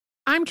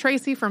I'm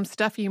Tracy from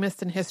Stuff You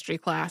Missed in History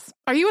class.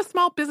 Are you a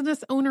small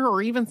business owner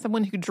or even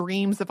someone who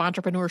dreams of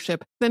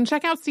entrepreneurship? Then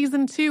check out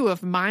Season 2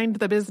 of Mind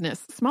the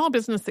Business, small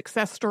business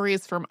success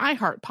stories from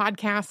iHeart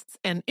Podcasts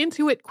and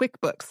Intuit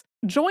QuickBooks.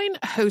 Join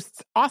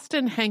hosts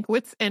Austin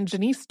Hankwitz and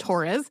Janice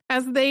Torres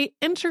as they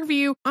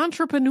interview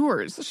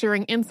entrepreneurs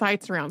sharing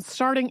insights around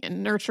starting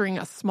and nurturing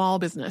a small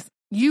business.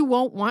 You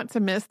won't want to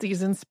miss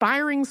these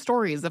inspiring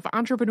stories of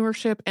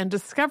entrepreneurship and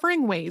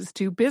discovering ways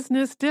to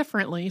business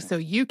differently so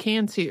you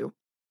can too.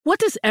 What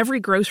does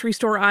every grocery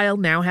store aisle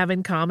now have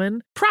in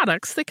common?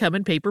 Products that come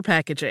in paper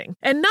packaging.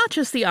 And not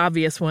just the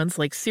obvious ones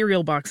like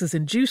cereal boxes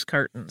and juice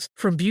cartons.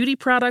 From beauty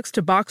products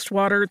to boxed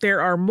water, there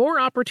are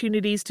more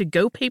opportunities to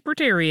go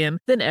papertarian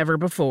than ever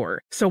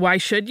before. So why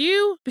should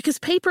you? Because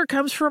paper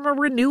comes from a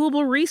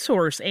renewable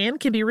resource and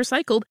can be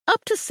recycled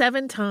up to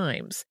 7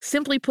 times.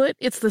 Simply put,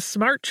 it's the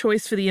smart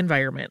choice for the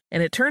environment.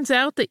 And it turns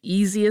out the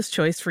easiest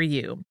choice for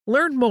you.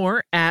 Learn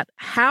more at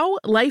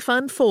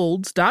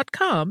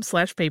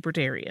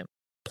howlifeunfolds.com/papertarian.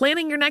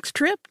 Planning your next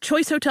trip?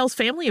 Choice Hotels'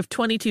 family of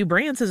 22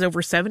 brands has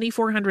over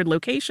 7,400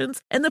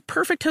 locations and the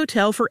perfect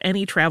hotel for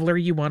any traveler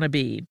you want to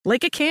be.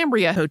 Like a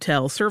Cambria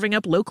hotel serving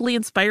up locally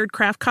inspired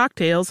craft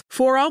cocktails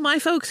for all my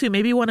folks who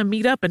maybe want to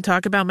meet up and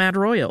talk about Mad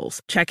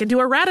Royals. Check into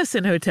a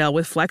Radisson hotel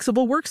with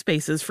flexible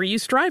workspaces for you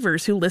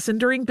strivers who listen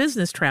during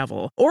business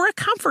travel. Or a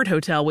Comfort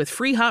hotel with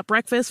free hot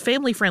breakfast,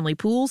 family-friendly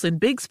pools, and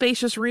big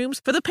spacious rooms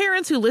for the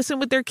parents who listen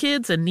with their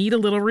kids and need a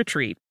little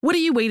retreat. What are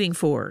you waiting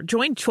for?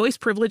 Join Choice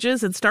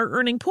Privileges and start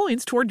earning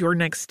points toward your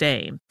next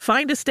stay.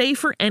 Find a stay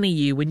for any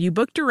you when you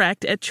book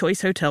direct at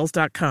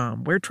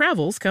choicehotels.com, where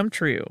travels come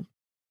true.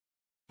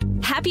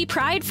 Happy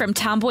Pride from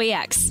Tomboy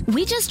X.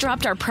 We just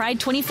dropped our Pride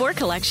 24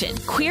 collection.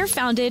 Queer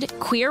founded,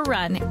 queer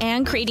run,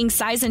 and creating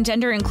size and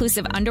gender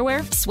inclusive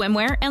underwear,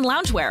 swimwear, and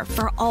loungewear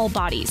for all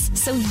bodies,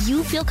 so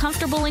you feel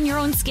comfortable in your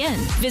own skin.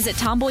 Visit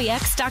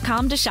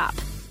tomboyx.com to shop.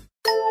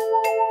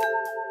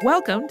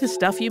 Welcome to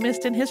Stuff You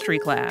Missed in History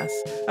class,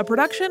 a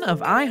production of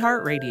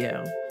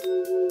iHeartRadio.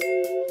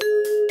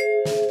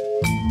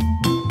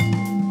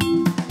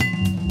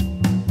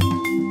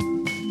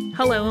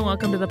 Hello and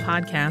welcome to the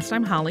podcast.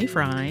 I'm Holly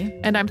Fry.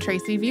 And I'm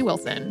Tracy V.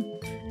 Wilson.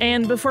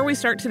 And before we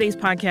start today's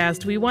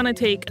podcast, we want to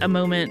take a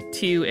moment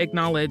to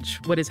acknowledge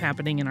what is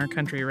happening in our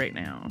country right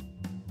now.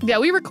 Yeah,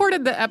 we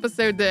recorded the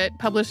episode that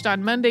published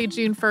on Monday,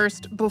 June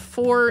 1st,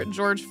 before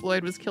George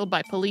Floyd was killed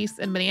by police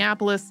in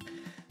Minneapolis.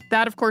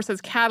 That, of course, has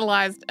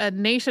catalyzed a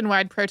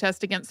nationwide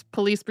protest against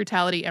police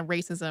brutality and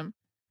racism.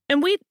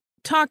 And we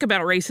talk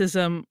about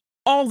racism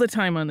all the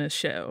time on this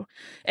show.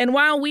 And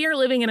while we are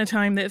living in a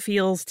time that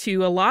feels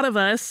to a lot of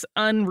us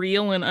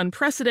unreal and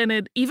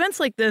unprecedented, events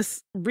like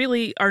this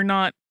really are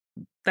not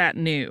that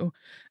new.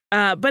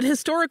 But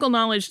historical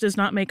knowledge does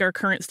not make our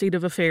current state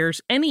of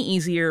affairs any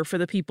easier for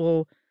the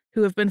people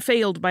who have been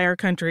failed by our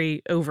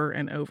country over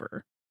and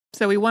over.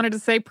 So we wanted to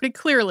say pretty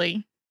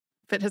clearly,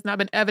 if it has not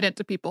been evident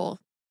to people,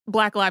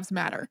 Black Lives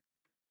Matter.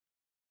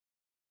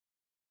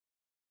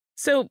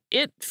 So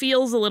it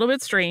feels a little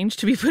bit strange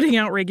to be putting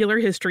out regular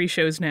history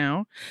shows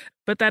now,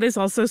 but that is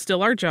also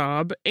still our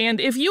job. And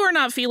if you are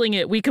not feeling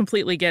it, we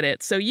completely get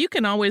it. So you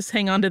can always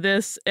hang on to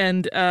this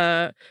and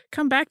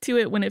come back to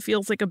it when it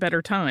feels like a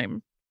better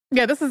time.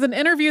 Yeah, this is an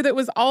interview that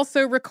was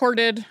also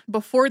recorded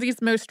before these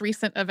most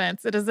recent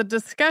events. It is a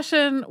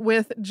discussion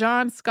with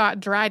John Scott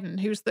Dryden,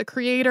 who's the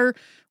creator,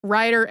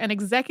 writer, and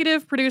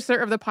executive producer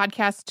of the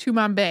podcast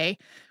Tumanbay.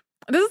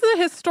 This is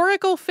a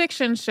historical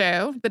fiction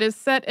show that is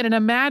set in an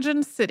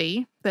imagined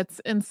city that's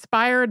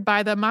inspired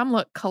by the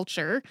Mamluk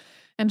culture.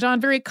 And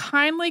John very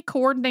kindly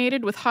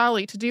coordinated with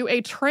Holly to do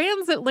a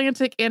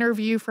transatlantic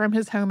interview from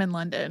his home in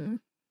London.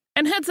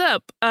 And heads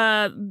up,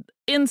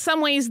 in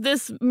some ways,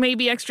 this may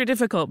be extra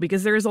difficult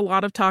because there is a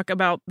lot of talk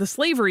about the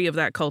slavery of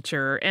that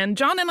culture. And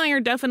John and I are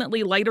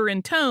definitely lighter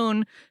in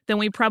tone than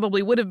we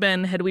probably would have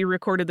been had we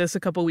recorded this a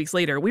couple weeks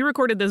later. We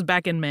recorded this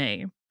back in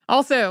May.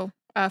 Also,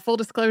 full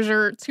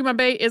disclosure,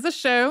 Tumanbay is a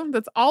show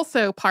that's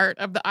also part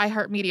of the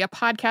iHeartMedia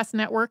podcast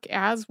network,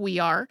 as we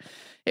are.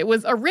 It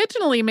was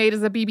originally made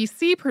as a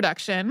BBC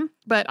production,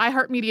 but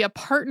iHeartMedia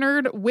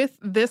partnered with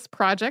this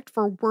project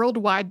for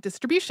worldwide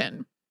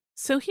distribution.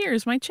 So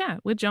here's my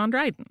chat with John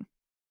Dryden.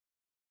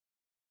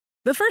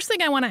 The first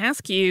thing I want to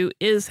ask you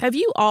is, have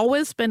you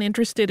always been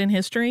interested in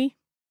history?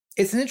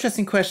 It's an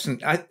interesting question.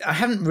 I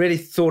haven't really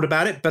thought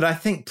about it, but I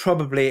think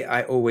probably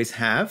I always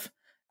have.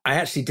 I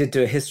actually did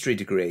do a history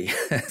degree,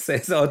 so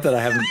it's odd that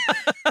I haven't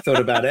thought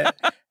about it.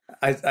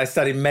 I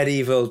studied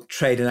medieval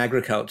trade and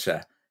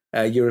agriculture,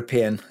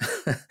 European.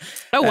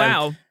 Oh,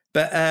 wow.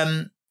 But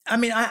I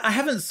mean, I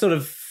haven't sort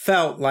of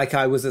felt like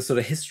I was a sort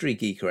of history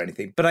geek or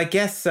anything, but I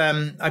guess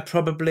I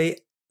probably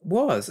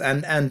was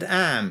and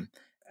am.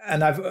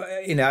 And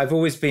I've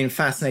always been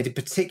fascinated,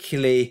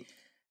 particularly,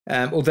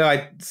 although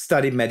I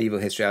studied medieval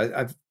history,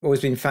 I've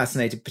always been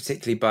fascinated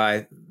particularly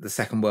by the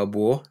Second World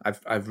War.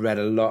 I've read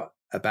a lot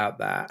about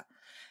that.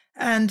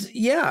 And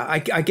yeah,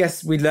 I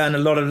guess we learn a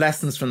lot of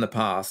lessons from the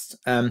past.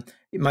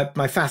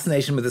 My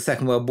fascination with the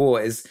Second World War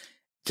is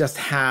just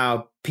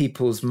how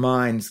people's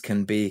minds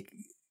can be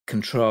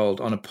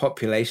controlled on a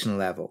population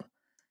level.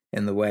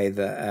 in the way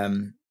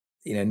that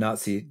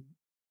Nazi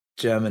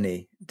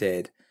Germany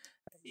did.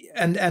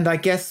 And I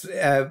guess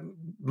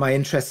my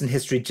interest in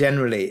history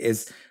generally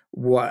is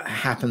what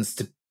happens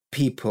to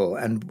people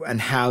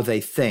and how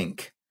they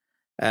think,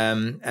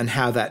 and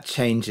how that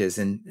changes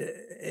in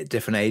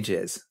different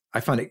ages. I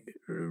find it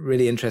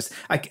really interesting.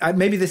 I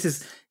maybe this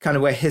is kind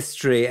of where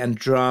history and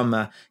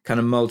drama kind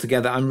of mold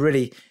together. I'm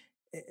really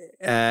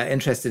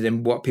interested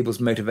in what people's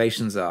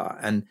motivations are,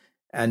 and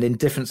in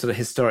different sort of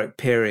historic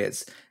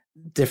periods,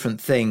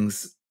 different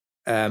things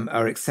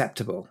are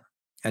acceptable,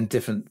 and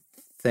different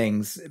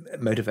things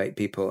motivate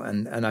people,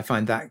 and I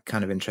find that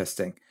kind of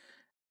interesting.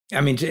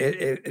 I mean,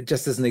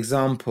 just as an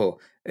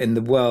example, in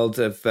the world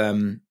of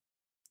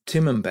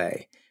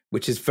Tumanbay,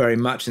 which is very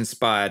much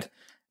inspired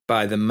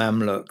by the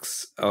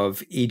Mamluks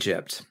of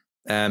Egypt,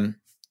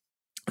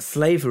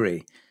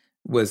 slavery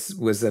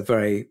was a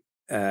very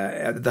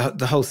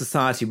the whole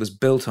society was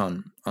built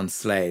on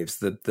slaves.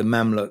 The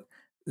Mamluk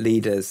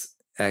leaders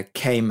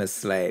came as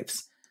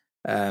slaves,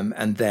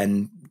 and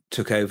then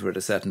took over at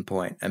a certain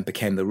point and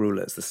became the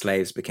rulers. The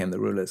slaves became the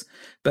rulers.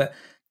 But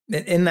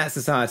in that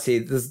society,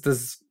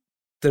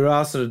 there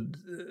are sort of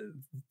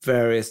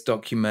various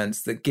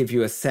documents that give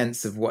you a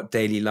sense of what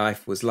daily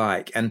life was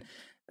like, and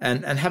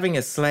having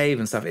a slave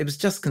and stuff, it was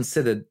just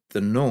considered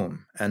the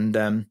norm.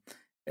 And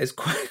it's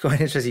quite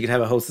interesting. You could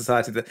have a whole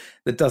society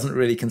that doesn't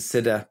really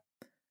consider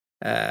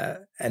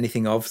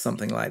anything of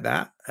something like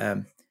that.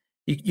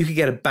 You could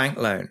get a bank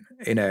loan,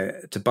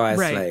 to buy a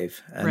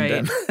slave,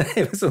 and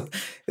it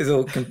was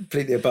all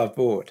completely above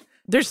board.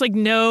 There's like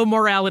no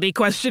morality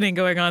questioning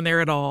going on there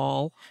at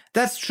all.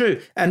 That's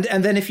true. And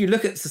then if you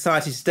look at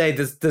society today,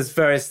 there's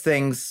various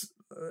things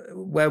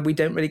where we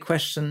don't really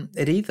question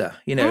it either.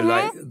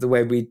 Like the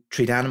way we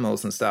treat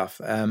animals and stuff.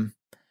 And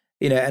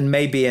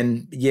maybe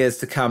in years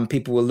to come,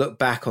 people will look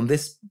back on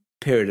this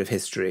period of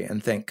history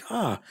and think,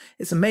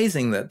 it's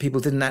amazing that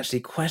people didn't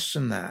actually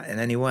question that in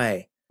any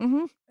way.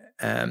 Mm-hmm.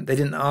 They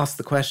didn't ask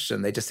the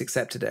question; they just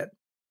accepted it.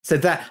 So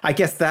I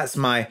guess that's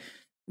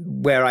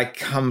where I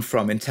come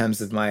from in terms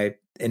of my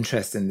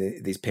interest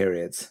in these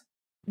periods.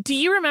 Do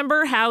you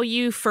remember how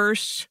you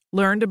first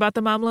learned about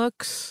the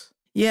Mamluks?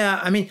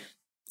 Yeah, I mean,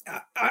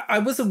 I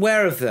was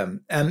aware of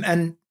them,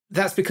 and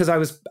that's because I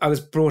was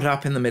brought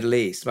up in the Middle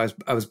East.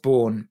 I was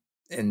born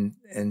in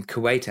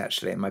Kuwait,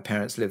 actually, and my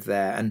parents lived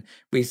there, and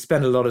we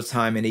spent a lot of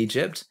time in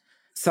Egypt.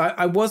 So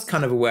I was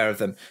kind of aware of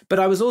them, but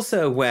I was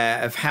also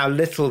aware of how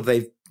little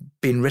they've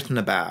been written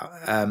about.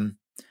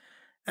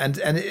 And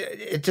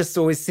it just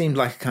always seemed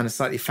like a kind of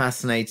slightly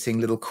fascinating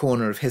little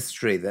corner of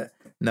history that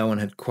no one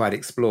had quite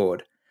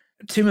explored.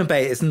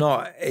 Tumanbay is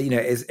not,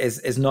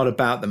 is not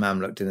about the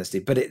Mamluk dynasty,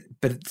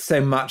 but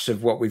so much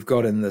of what we've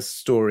got in the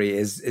story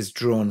is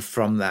drawn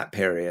from that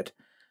period.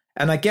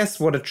 And I guess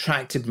what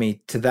attracted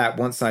me to that,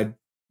 once I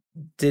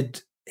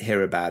did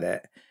hear about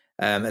it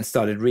and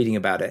started reading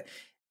about it,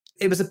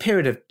 it was a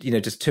period of,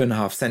 just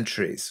 2.5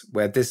 centuries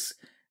where this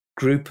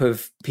group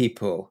of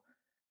people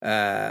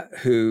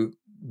who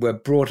were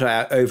brought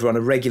over on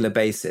a regular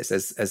basis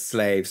as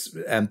slaves,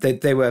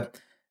 they were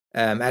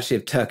actually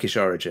of Turkish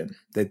origin.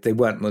 They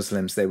weren't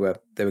Muslims. They were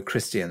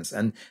Christians,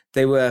 and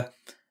they were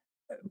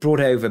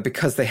brought over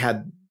because they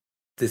had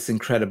this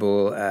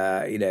incredible,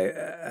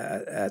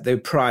 they were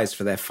prized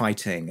for their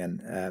fighting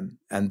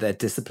and their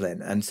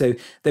discipline, and so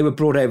they were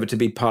brought over to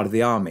be part of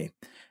the army.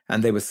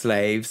 And they were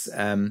slaves.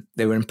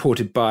 They were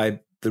imported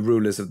by the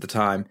rulers of the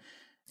time.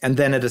 And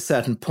then at a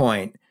certain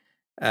point,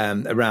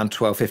 around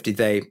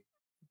 1250,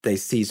 they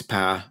seized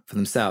power for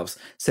themselves.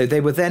 So they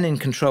were then in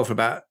control for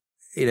about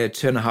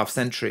 2.5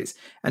 centuries.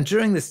 And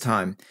during this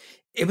time,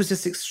 it was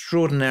just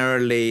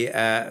extraordinarily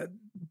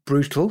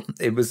brutal.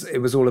 It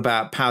was all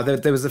about power.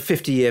 There was a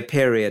 50-year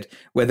period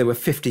where there were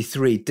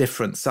 53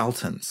 different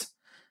sultans.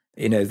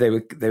 They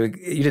were.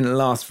 You didn't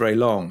last very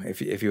long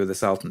if you were the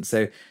sultan.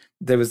 So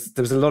there was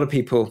a lot of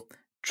people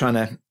trying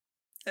to,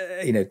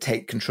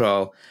 take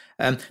control.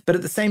 But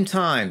at the same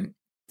time,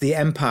 the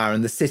empire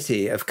and the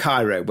city of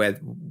Cairo,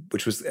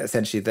 which was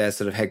essentially their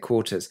sort of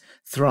headquarters,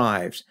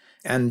 thrived.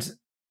 And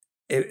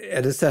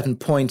at a certain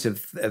point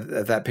of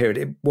that period,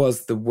 it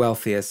was the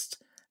wealthiest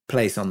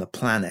place on the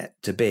planet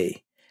to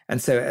be.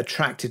 And so it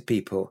attracted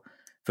people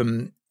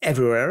from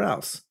everywhere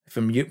else.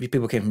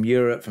 People came from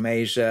Europe, from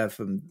Asia,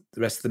 from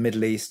the rest of the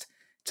Middle East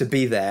to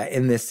be there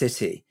in this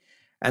city.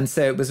 And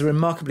so it was a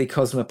remarkably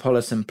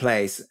cosmopolitan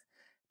place.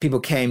 People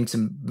came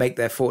to make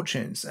their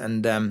fortunes,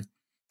 and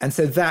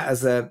so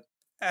that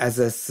as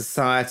a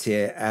society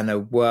and a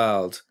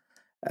world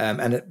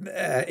and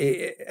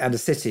a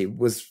city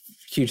was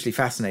hugely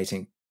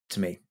fascinating to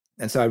me.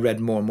 And so I read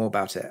more and more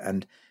about it,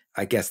 and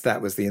I guess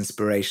that was the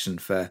inspiration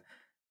for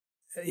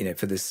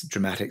this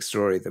dramatic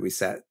story that we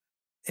set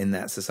in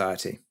that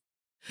society.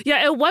 Yeah.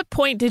 At what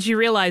point did you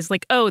realize,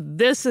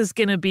 this is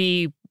going to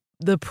be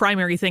the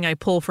primary thing I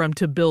pull from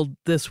to build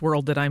this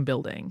world that I'm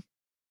building?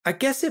 I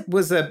guess it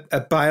was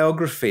a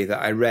biography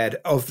that I read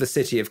of the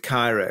city of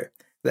Cairo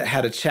that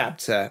had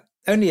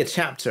only a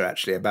chapter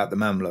actually, about the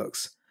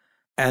Mamluks.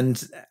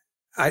 And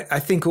I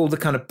think all the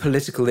kind of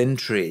political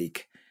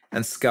intrigue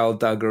and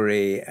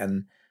skullduggery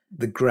and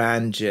the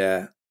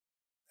grandeur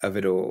of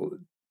it all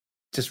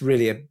just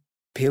really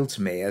appealed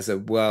to me as a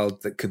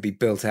world that could be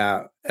built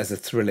out as a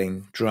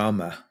thrilling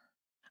drama.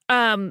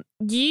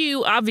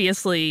 You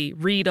obviously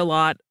read a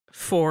lot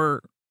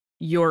for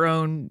your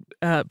own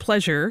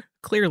pleasure,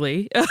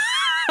 clearly.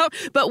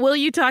 But will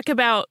you talk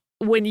about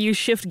when you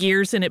shift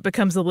gears and it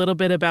becomes a little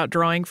bit about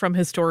drawing from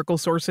historical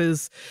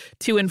sources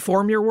to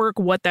inform your work,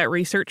 what that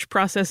research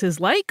process is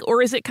like?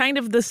 Or is it kind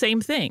of the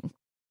same thing?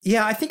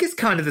 Yeah, I think it's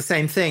kind of the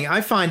same thing.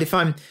 I find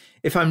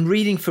if I'm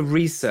reading for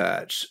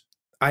research,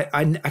 I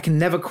can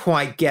never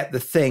quite get the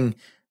thing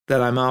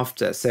that I'm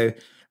after. So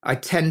I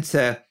tend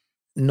to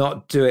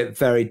not do it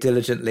very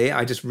diligently.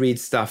 I just read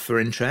stuff for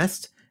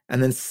interest,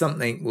 and then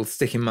something will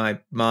stick in my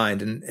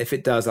mind. And if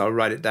it does, I'll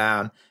write it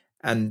down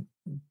and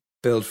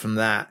build from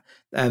that.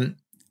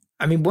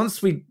 I mean,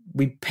 once we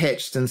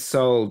pitched and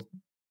sold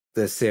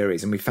the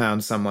series and we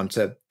found someone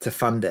to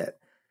fund it,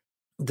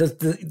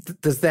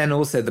 there's then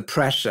also the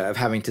pressure of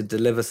having to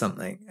deliver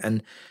something.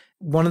 And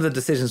one of the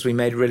decisions we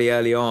made really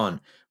early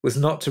on was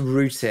not to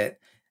root it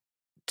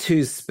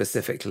too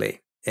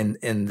specifically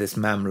in this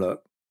Mamluk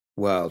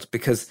world,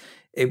 because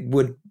it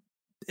would,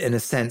 in a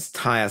sense,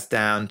 tie us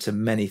down to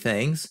many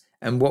things.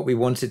 And what we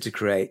wanted to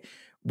create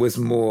was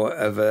more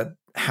of a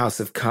House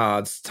of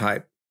Cards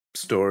type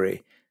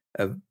story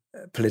of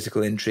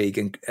political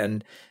intrigue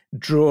and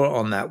draw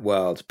on that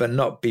world, but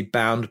not be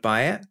bound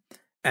by it.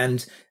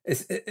 And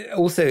it's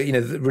also,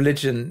 the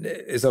religion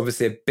is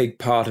obviously a big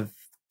part of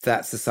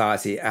that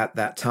society at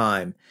that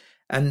time.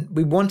 And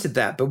we wanted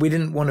that, but we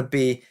didn't want to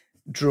be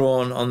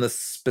drawn on the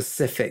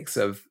specifics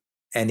of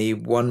any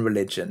one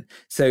religion.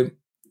 So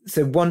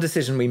one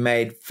decision we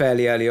made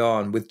fairly early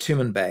on with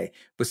Tumanbay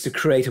was to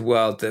create a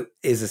world that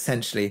is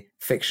essentially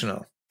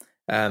fictional,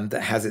 that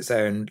has its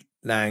own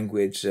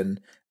language and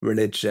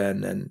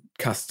religion and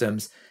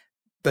customs,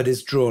 but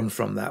is drawn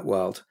from that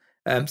world.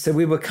 So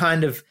we were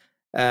kind of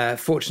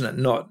fortunate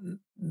not,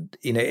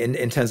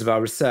 in terms of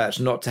our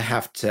research, not to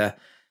have to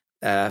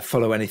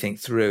follow anything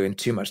through in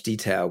too much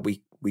detail.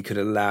 We could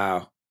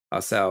allow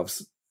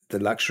ourselves the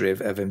luxury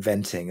of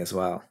inventing as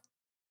well.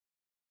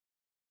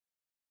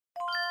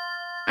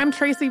 I'm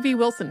Tracy V.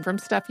 Wilson from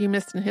Stuff You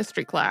Missed in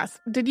History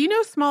Class. Did you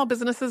know small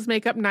businesses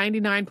make up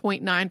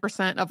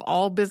 99.9% of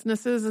all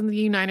businesses in the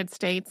United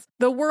States?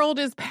 The world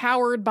is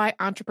powered by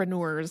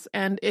entrepreneurs,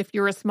 and if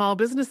you're a small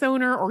business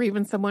owner or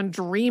even someone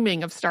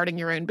dreaming of starting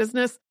your own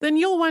business, then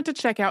you'll want to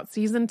check out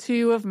Season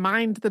 2 of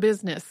Mind the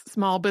Business,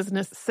 small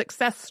business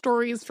success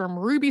stories from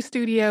Ruby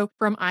Studio,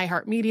 from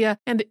iHeartMedia,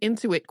 and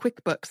Intuit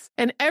QuickBooks.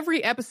 And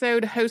every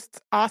episode,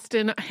 hosts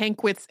Austin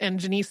Hankwitz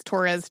and Janice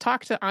Torres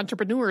talk to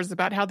entrepreneurs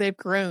about how they've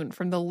grown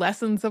from the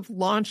lessons of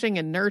launching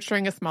and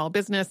nurturing a small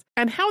business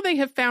and how they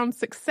have found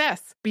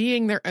success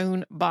being their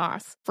own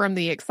boss. From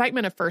the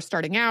excitement of first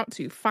starting out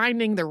to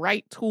finding the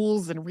right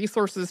tools and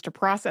resources to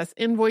process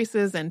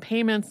invoices and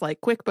payments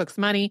like QuickBooks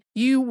Money,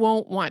 you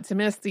won't want to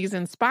miss these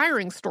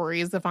inspiring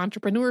stories of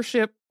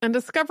entrepreneurship and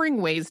discovering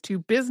ways to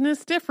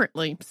business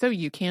differently so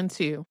you can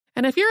too.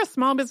 And if you're a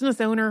small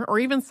business owner or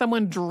even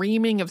someone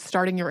dreaming of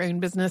starting your own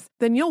business,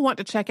 then you'll want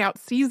to check out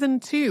Season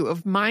 2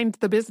 of Mind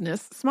the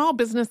Business, small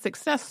business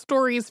success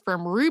stories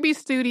from Ruby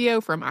Studio,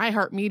 from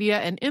iHeartMedia,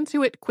 and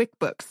Intuit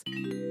QuickBooks.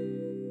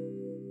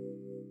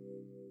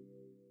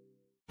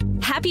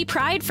 Happy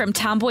Pride from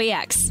Tomboy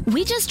X.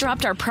 We just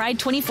dropped our Pride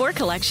 24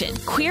 collection.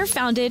 Queer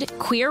founded,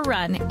 queer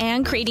run,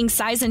 and creating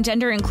size and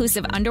gender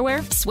inclusive underwear,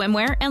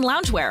 swimwear, and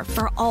loungewear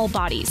for all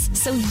bodies,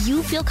 so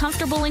you feel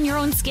comfortable in your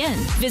own skin.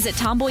 Visit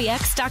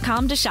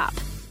tomboyx.com to shop.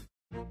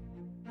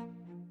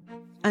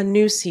 A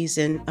new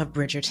season of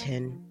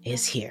Bridgerton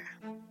is here.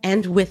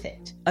 And with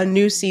it, a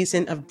new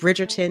season of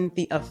Bridgerton,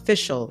 the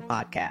official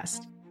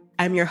podcast.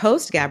 I'm your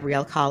host,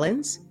 Gabrielle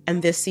Collins,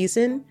 and this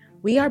season,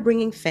 we are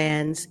bringing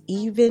fans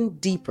even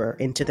deeper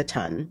into the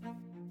ton.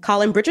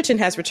 Colin Bridgerton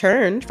has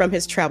returned from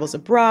his travels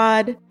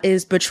abroad.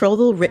 Is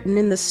betrothal written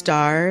in the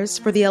stars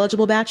for the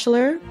eligible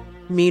bachelor?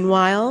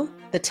 Meanwhile,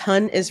 the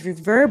ton is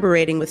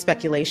reverberating with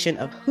speculation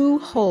of who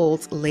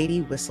holds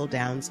Lady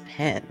Whistledown's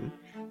pen.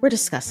 We're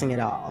discussing it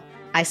all.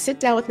 I sit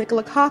down with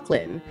Nicola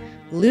Coughlan,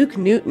 Luke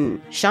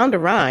Newton,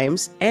 Shonda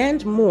Rhimes,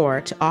 and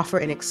more to offer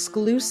an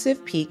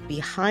exclusive peek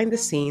behind the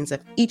scenes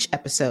of each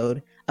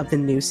episode of the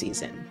new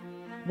season.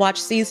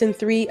 Watch Season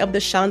 3 of the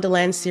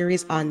Shondaland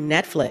series on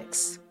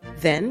Netflix.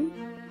 Then,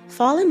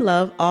 fall in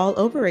love all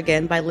over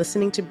again by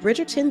listening to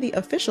Bridgerton, the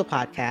official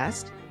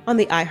podcast, on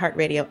the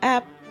iHeartRadio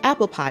app,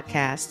 Apple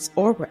Podcasts,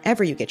 or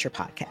wherever you get your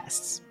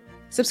podcasts.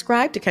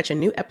 Subscribe to catch a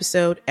new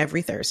episode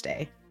every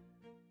Thursday.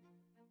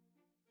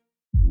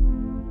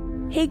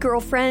 Hey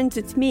girlfriends,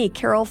 it's me,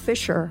 Carol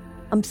Fisher.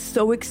 I'm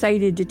so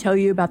excited to tell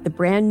you about the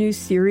brand new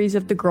series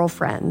of The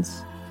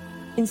Girlfriends.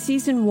 In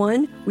Season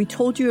 1, we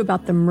told you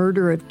about the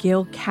murder of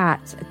Gail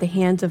Katz at the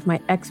hands of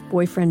my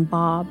ex-boyfriend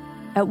Bob.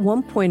 At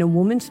one point, a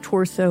woman's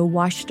torso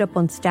washed up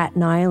on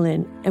Staten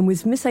Island and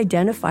was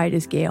misidentified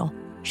as Gail.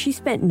 She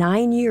spent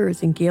 9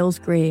 years in Gail's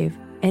grave,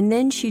 and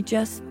then she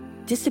just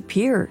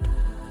disappeared.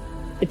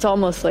 It's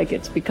almost like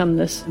it's become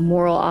this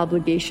moral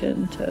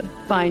obligation to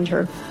find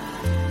her.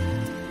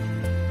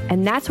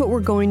 And that's what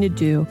we're going to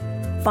do.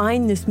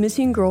 Find this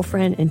missing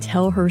girlfriend and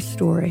tell her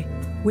story.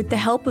 With the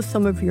help of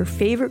some of your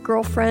favorite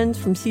girlfriends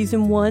from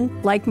season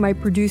 1, like my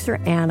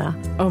producer,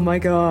 Anna. Oh my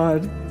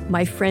God.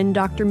 My friend,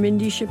 Dr.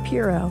 Mindy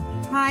Shapiro.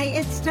 Hi,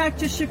 it's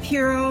Dr.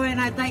 Shapiro,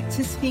 and I'd like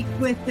to speak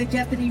with the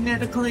Deputy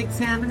Medical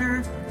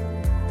Examiner.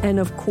 And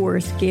of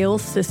course,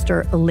 Gail's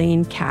sister,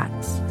 Elaine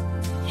Katz.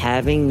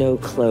 Having no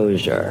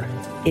closure,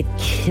 it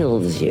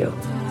kills you.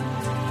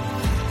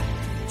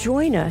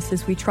 Join us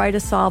as we try to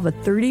solve a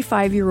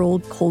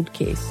 35-year-old cold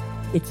case.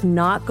 It's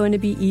not going to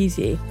be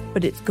easy,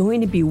 but it's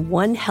going to be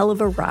one hell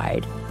of a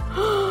ride.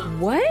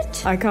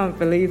 What? I can't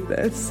believe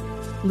this.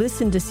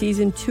 Listen to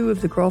season 2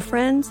 of The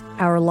Girlfriends,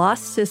 Our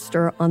Lost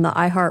Sister on the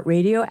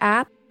iHeartRadio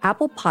app,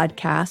 Apple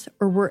Podcasts,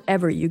 or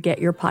wherever you get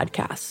your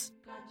podcasts.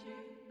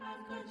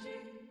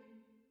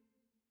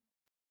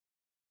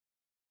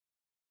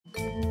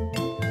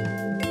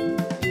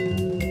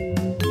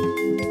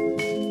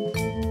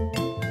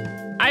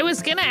 I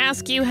was going to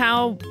ask you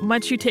how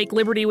much you take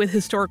liberty with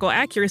historical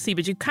accuracy,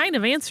 but you kind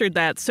of answered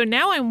that. So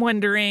now I'm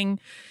wondering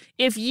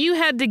if you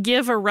had to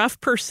give a rough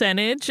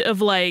percentage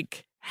of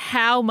like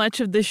how much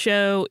of the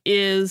show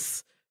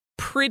is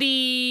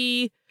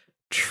pretty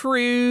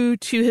true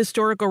to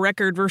historical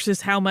record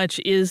versus how much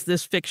is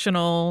this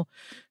fictional,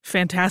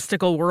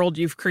 fantastical world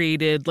you've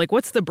created. Like,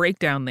 what's the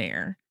breakdown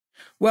there?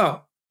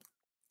 Well,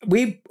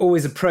 we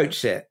always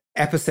approach it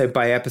episode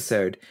by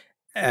episode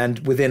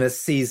and within a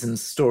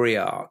season's story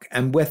arc.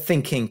 And we're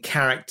thinking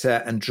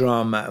character and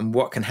drama and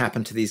what can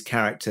happen to these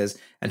characters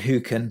and who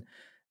can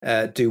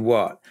do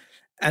what.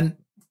 And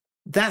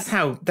that's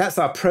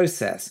our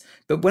process.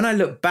 But when I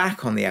look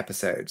back on the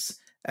episodes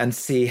and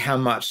see how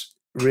much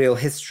real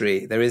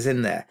history there is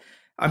in there,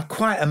 I'm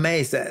quite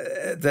amazed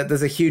that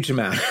there's a huge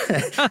amount.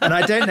 And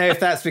I don't know if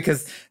that's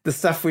because the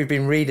stuff we've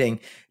been reading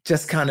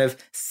just kind of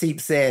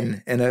seeps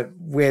in a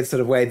weird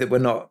sort of way that we're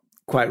not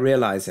quite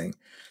realizing.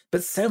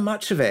 But so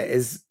much of it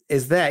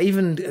is there.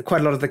 Even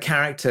quite a lot of the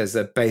characters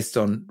are based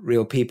on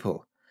real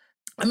people.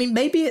 I mean,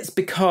 maybe it's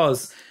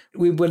because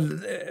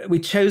we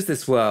chose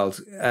this world,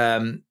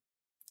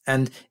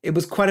 and it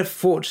was quite a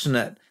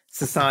fortunate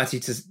society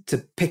to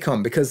pick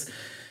on, because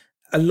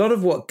a lot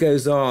of what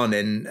goes on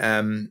in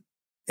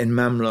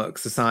Mamluk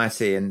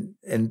society and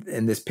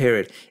in this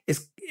period it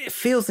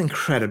feels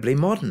incredibly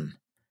modern.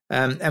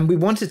 And we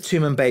wanted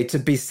Tumanbay to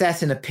be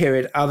set in a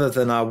period other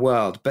than our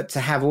world, but to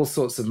have all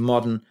sorts of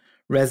modern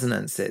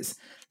resonances.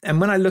 And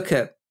when I look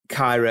at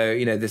Cairo,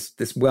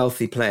 this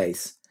wealthy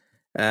place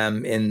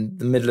in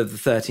the middle of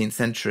the 13th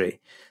century,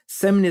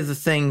 so many of the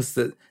things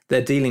that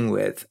they're dealing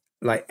with,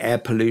 like air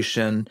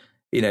pollution,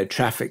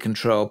 traffic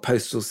control,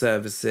 postal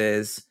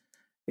services,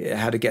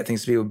 how to get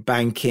things to people,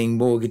 banking,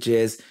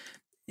 mortgages.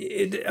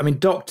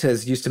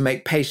 Doctors used to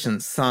make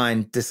patients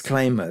sign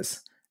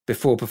disclaimers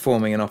before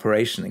performing an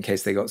operation in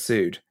case they got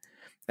sued.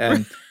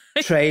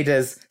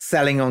 Traders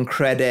selling on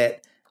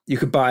credit. You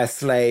could buy a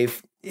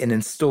slave in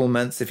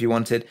installments if you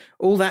wanted.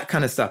 All that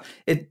kind of stuff.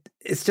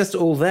 It's just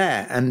all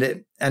there, and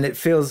it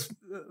feels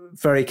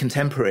very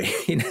contemporary.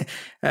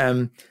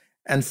 And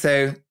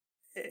so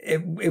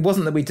it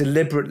wasn't that we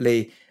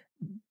deliberately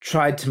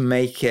tried to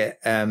make it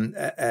an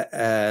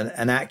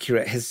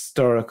accurate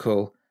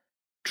historical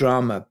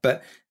drama,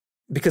 but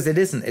because it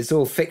isn't, it's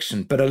all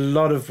fiction. But a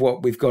lot of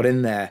what we've got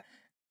in there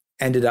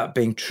ended up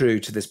being true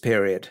to this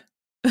period.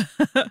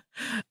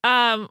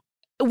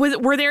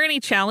 Were there any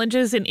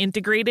challenges in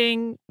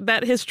integrating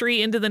that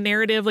history into the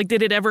narrative? Like,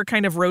 did it ever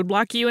kind of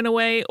roadblock you in a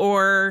way,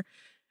 or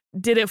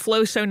did it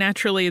flow so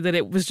naturally that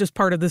it was just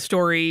part of the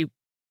story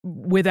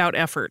without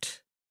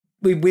effort?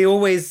 We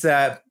always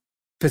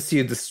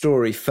pursued the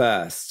story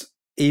first,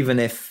 even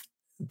if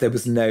there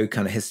was no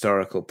kind of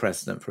historical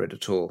precedent for it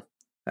at all.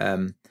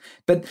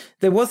 But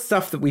there was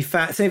stuff that we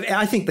found. So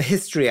I think the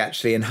history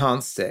actually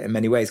enhanced it in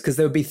many ways, because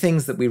there would be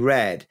things that we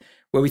read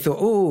where we thought,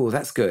 oh,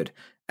 that's good.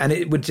 And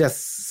it would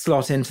just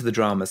slot into the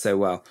drama so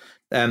well.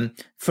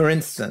 For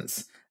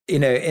instance,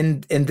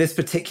 in this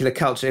particular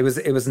culture, it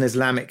was an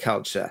Islamic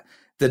culture.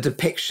 The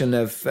depiction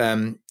of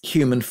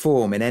human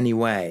form in any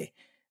way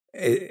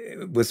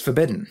was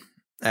forbidden.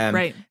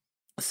 Right.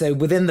 So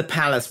within the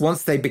palace,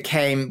 once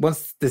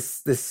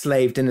this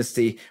slave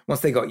dynasty, once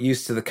they got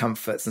used to the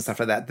comforts and stuff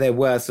like that, there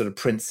were sort of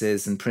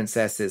princes and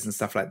princesses and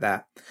stuff like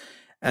that.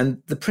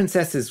 And the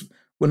princesses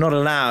were not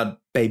allowed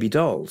baby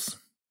dolls,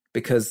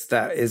 because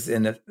that is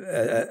in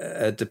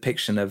a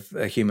depiction of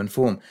a human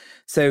form.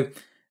 So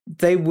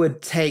they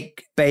would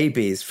take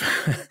babies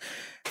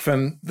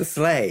from the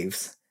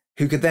slaves,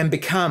 who could then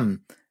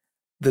become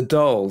the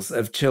dolls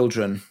of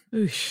children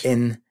Oosh.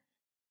 In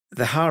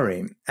the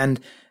harem. And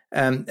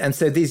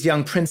so these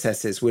young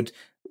princesses would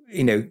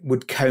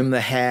comb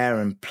the hair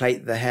and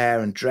plait the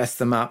hair and dress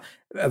them up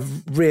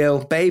of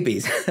real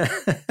babies.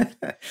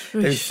 They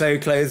would sew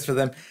clothes for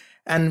them.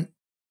 And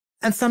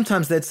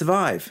sometimes they'd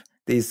survive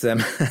these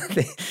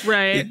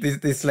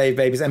these slave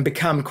babies and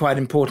become quite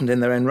important in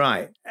their own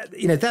right.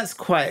 That's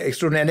quite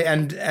extraordinary.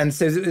 And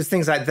so it was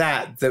things like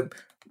that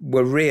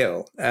were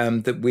real,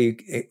 that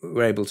we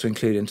were able to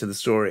include into the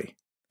story.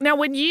 Now,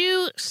 when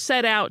you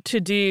set out to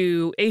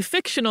do a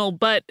fictional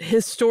but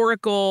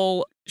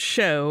historical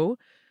show,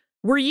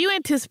 were you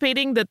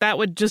anticipating that that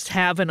would just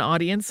have an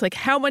audience? Like,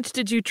 how much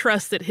did you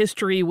trust that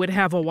history would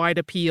have a wide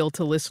appeal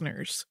to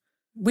listeners?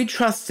 We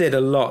trusted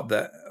a lot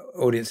that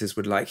audiences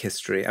would like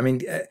history. I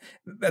mean,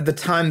 at the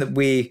time that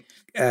we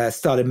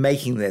started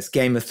making this,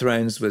 Game of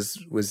Thrones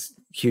was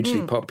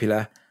hugely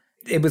popular.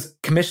 It was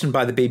commissioned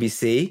by the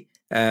BBC,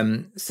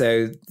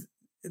 so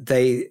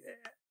they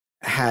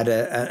had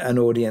an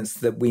audience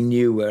that we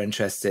knew were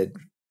interested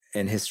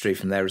in history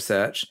from their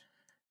research.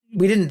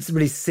 We didn't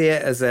really see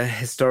it as a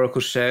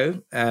historical show.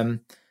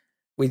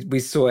 We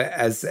saw it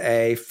as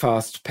a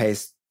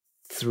fast-paced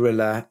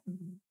thriller,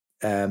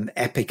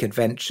 epic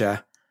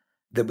adventure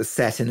that was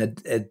set in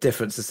a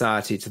different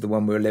society to the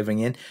one we were living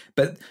in.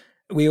 But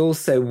we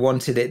also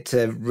wanted it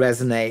to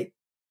resonate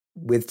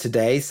with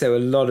today. So a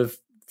lot of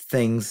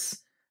things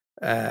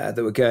that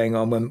were going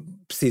on when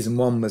season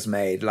 1 was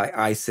made, like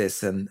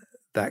ISIS and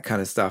that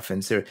kind of stuff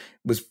in Syria,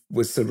 was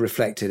sort of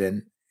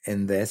reflected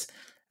in this.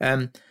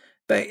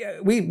 But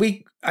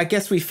I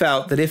guess we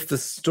felt that if the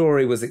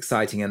story was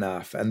exciting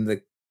enough and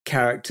the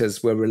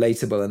characters were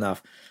relatable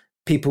enough,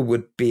 people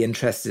would be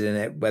interested in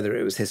it, whether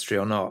it was history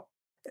or not.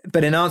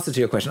 But in answer to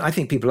your question, I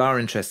think people are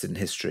interested in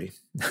history.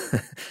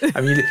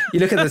 I mean, you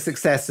look at the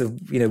success of,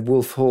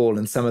 Wolf Hall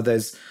and some of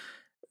those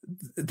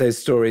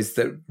stories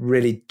that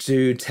really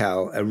do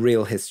tell a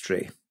real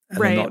history and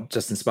are not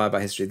just inspired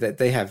by history.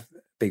 They have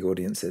big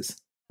audiences.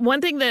 One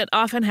thing that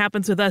often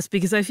happens with us,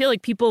 because I feel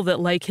like people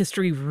that like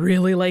history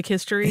really like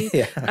history.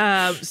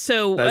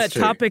 So a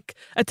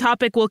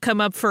topic will come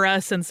up for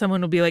us and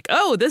someone will be like,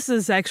 oh, this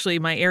is actually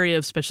my area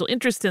of special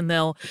interest. And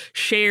they'll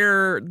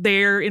share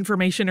their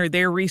information or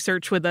their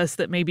research with us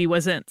that maybe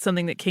wasn't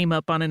something that came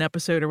up on an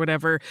episode or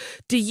whatever.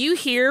 Do you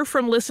hear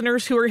from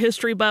listeners who are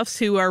history buffs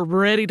who are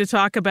ready to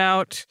talk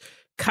about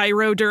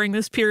Cairo during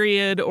this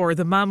period or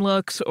the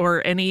Mamluks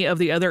or any of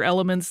the other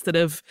elements that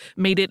have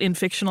made it in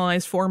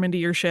fictionalized form into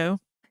your show?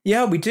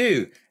 Yeah, we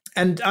do.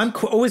 And I'm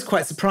always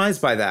quite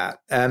surprised by that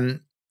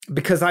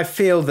because I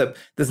feel that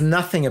there's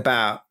nothing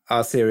about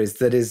our series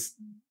that is,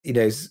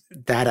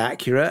 that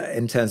accurate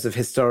in terms of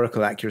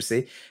historical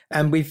accuracy.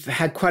 And we've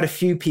had quite a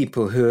few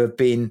people who have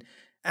been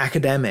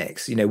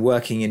academics,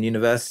 working in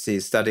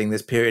universities studying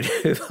this period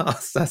who've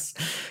asked us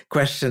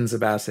questions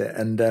about it.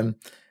 And,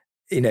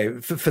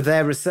 for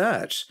their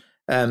research,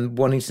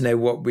 wanting to know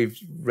what we've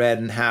read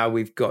and how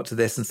we've got to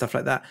this and stuff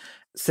like that.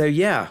 So,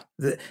 yeah,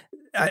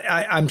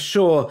 I'm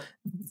sure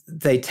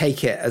they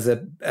take it as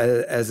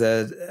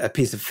a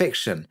piece of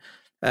fiction,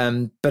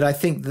 but I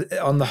think that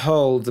on the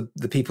whole,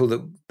 the people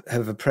that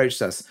have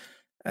approached us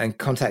and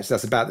contacted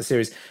us about the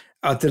series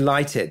are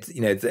delighted,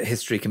 that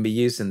history can be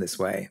used in this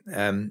way,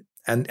 and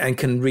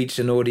can reach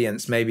an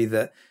audience maybe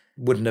that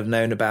wouldn't have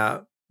known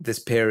about this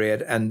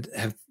period and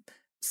have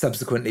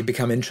subsequently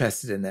become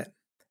interested in it.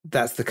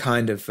 That's the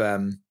kind of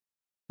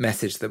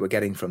message that we're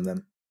getting from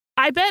them.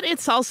 I bet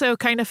it's also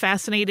kind of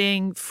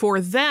fascinating for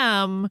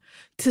them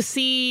to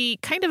see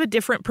kind of a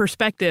different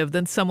perspective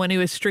than someone who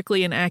is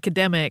strictly an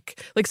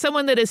academic, like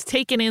someone that has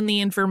taken in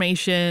the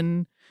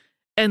information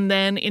and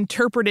then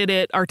interpreted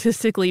it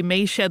artistically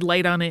may shed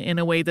light on it in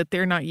a way that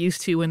they're not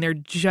used to when they're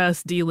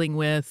just dealing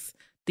with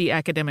the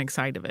academic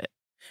side of it.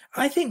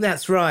 I think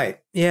that's right.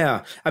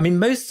 Yeah. I mean,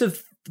 most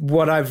of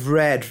what I've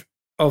read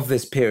of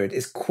this period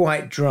is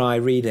quite dry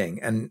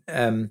reading, and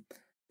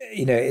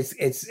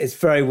it's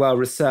very well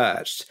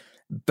researched,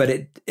 but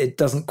it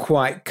doesn't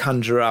quite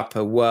conjure up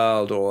a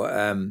world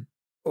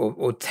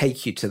or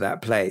take you to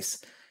that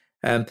place.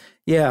 So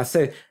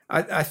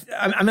I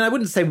mean, I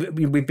wouldn't say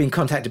we've been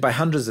contacted by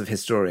hundreds of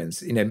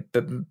historians,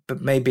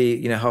 but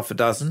maybe half a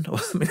dozen or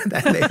something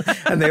like that,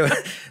 and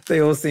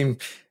they all seem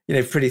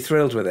pretty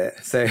thrilled with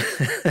it. So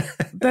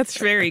that's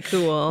very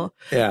cool.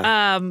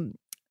 Yeah.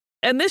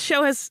 And this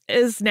show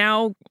is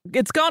now,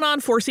 it's gone on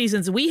 4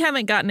 seasons. We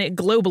haven't gotten it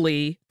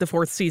globally, the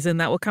 4th season.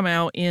 That will come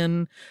out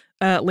in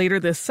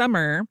later this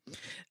summer.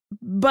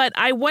 But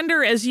I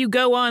wonder, as you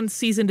go on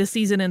season to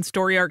season and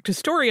story arc to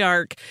story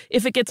arc,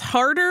 if it gets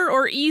harder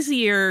or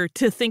easier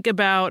to think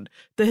about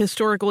the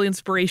historical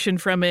inspiration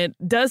from it.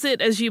 Does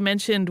it, as you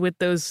mentioned, with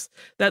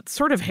that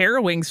sort of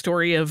harrowing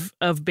story of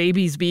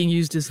babies being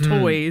used as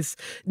toys,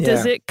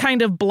 does it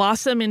kind of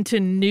blossom into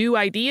new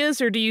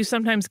ideas, or do you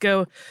sometimes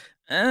go,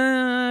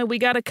 we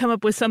got to come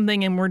up with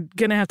something and we're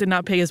going to have to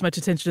not pay as much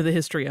attention to the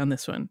history on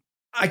this one?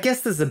 I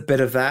guess there's a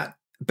bit of that,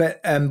 but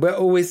we're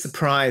always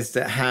surprised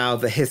at how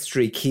the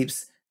history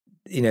keeps,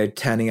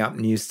 turning up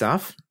new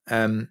stuff.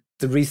 The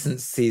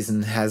recent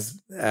season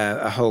has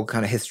a whole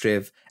kind of history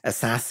of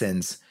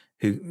assassins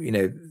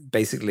who,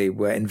 basically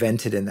were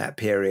invented in that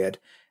period.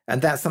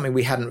 And that's something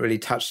we hadn't really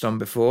touched on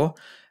before.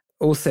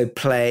 Also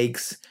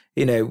plagues,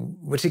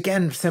 which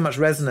again, so much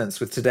resonance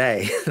with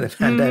today, the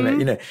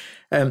pandemic,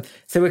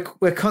 so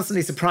we're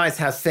constantly surprised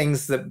how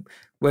things that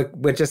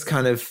we're just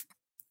kind of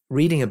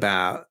reading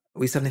about,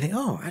 we suddenly think,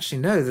 oh, actually,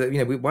 no,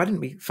 that, why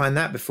didn't we find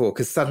that before?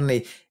 Because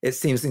suddenly it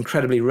seems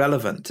incredibly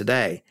relevant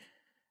today.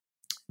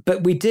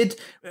 But we did,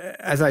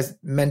 as I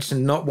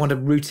mentioned, not want to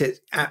root it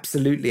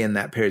absolutely in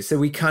that period. So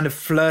we kind of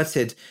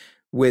flirted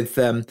with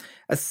a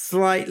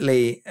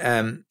slightly,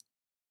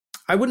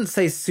 I wouldn't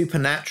say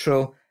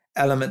supernatural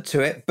element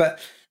to it, but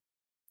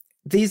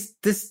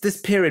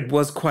this period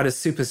was quite a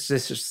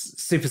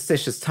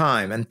superstitious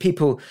time, and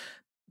people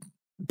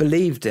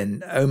believed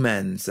in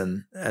omens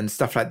and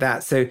stuff like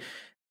that. So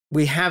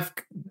we have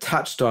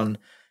touched on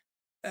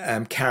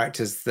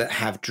characters that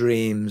have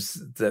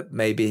dreams, that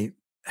maybe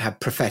have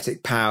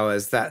prophetic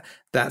powers, that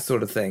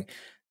sort of thing.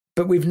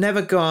 But we've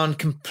never gone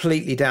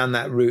completely down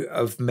that route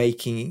of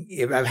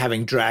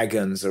having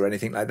dragons or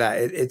anything like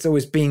that. It's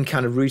always been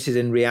kind of rooted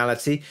in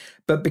reality.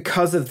 But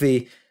because of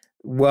the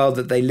world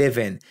that they live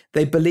in,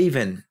 they believe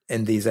in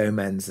these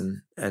omens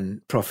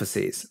and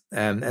prophecies.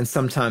 And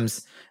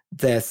sometimes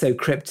they're so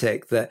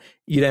cryptic that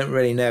you don't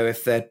really know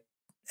if they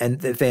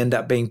end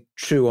up being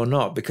true or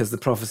not, because the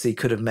prophecy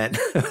could have meant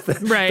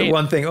the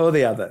one thing or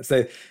the other.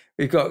 So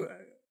we've got,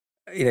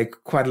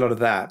 quite a lot of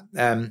that.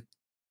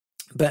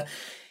 But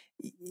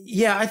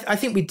yeah, I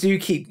think we do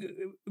keep,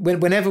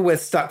 whenever we're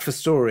stuck for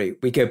story,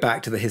 we go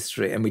back to the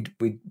history, and we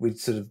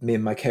sort of, me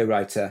and my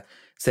co-writer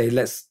say,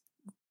 let's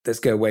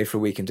go away for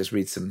a week and just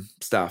read some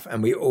stuff.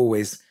 And we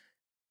always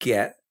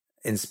get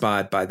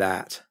inspired by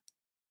that.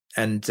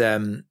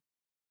 And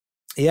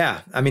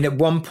yeah, I mean, at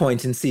one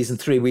point in season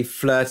 3, we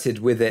flirted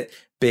with it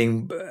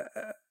being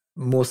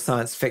more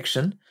science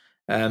fiction,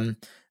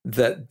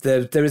 that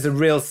there is a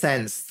real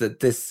sense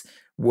that this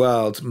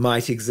world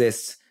might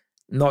exist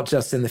not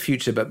just in the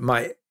future, but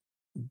might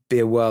be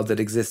a world that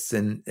exists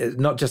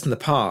not just in the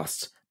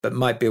past, but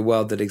might be a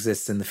world that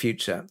exists in the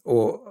future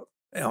or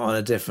on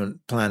a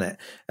different planet.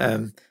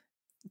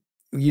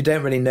 You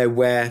don't really know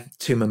where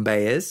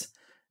Tumanbay is,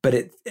 but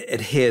it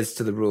adheres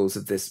to the rules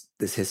of this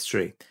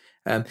history.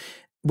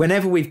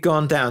 Whenever we've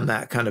gone down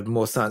that kind of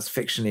more science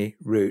fiction-y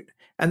route,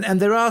 and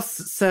there are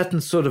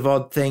certain sort of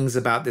odd things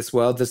about this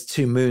world. There's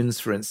 2 moons,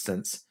 for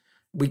instance.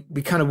 We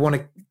kind of want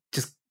to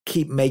just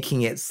keep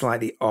making it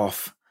slightly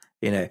off,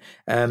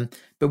 But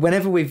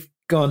whenever we've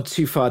gone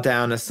too far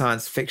down a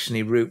science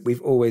fiction-y route,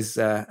 we've always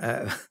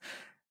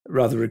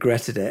rather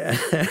regretted it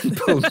and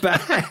pulled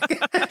back.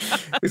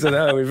 We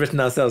said, we've written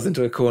ourselves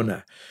into a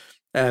corner.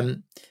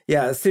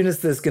 As soon as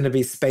there's going to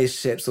be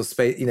spaceships or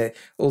space,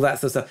 all that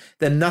sort of stuff,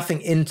 then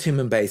nothing in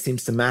Tumanbay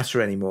seems to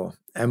matter anymore.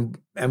 And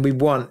we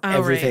want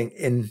everything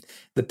in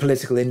the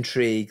political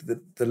intrigue,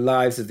 the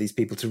lives of these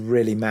people to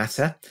really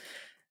matter.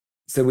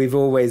 So we've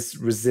always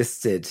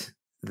resisted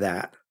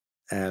that.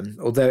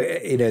 Although,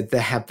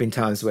 there have been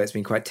times where it's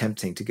been quite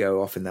tempting to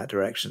go off in that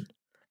direction.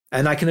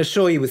 And I can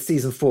assure you with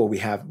season 4,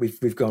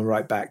 we've gone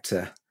right back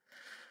to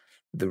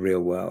the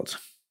real world.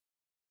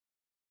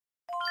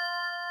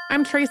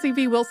 I'm Tracy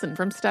V. Wilson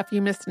from Stuff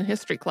You Missed in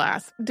History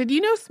Class. Did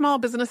you know small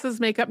businesses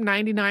make up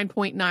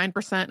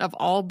 99.9% of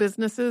all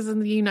businesses in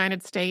the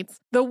United States?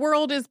 The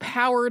world is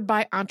powered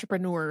by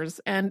entrepreneurs,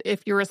 and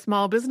if you're a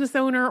small business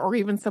owner or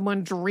even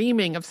someone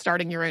dreaming of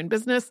starting your own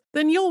business,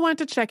 then you'll want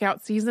to check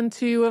out Season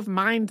 2 of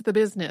Mind the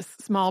Business,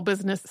 Small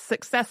Business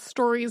Success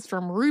Stories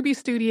from Ruby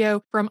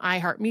Studio, from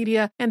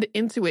iHeartMedia, and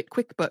Intuit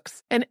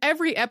QuickBooks. And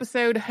every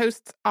episode,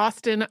 hosts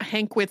Austin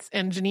Hankwitz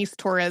and Janice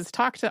Torres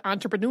talk to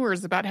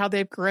entrepreneurs about how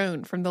they've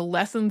grown from the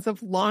lessons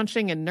of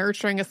launching and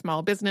nurturing a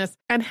small business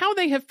and how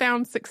they have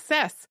found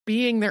success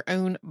being their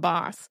own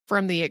boss.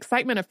 From the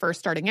excitement of first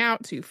starting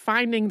out to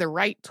finding the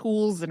right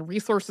tools and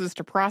resources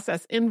to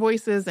process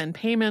invoices and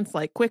payments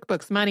like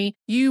QuickBooks Money,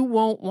 you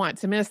won't want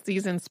to miss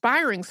these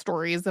inspiring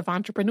stories of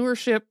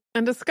entrepreneurship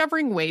and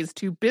discovering ways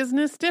to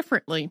business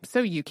differently so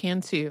you can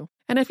too.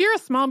 And if you're a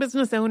small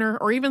business owner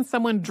or even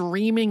someone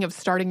dreaming of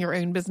starting your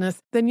own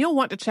business, then you'll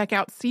want to check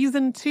out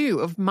Season 2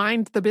 of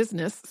Mind the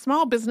Business,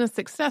 Small Business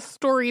Success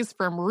Stories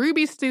from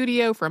Ruby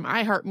Studio, from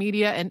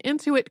iHeartMedia, and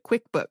Intuit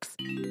QuickBooks.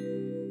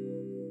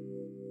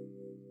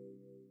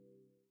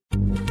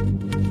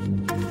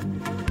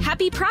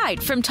 Happy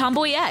Pride from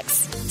Tomboy X,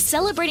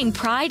 celebrating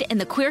pride in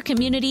the queer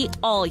community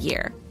all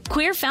year.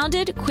 Queer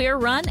founded, queer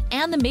run,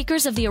 and the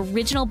makers of the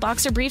original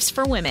boxer briefs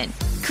for women,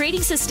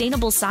 creating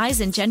sustainable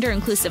size and gender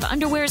inclusive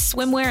underwear,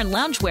 swimwear, and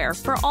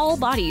loungewear for all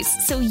bodies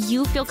so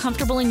you feel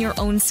comfortable in your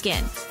own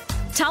skin.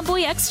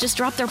 Tomboy X just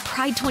dropped their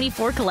Pride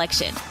 24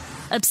 collection,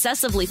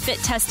 obsessively fit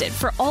tested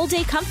for all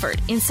day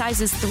comfort in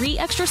sizes 3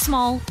 extra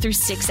small through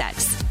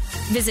 6X.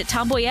 Visit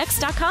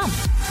tomboyx.com.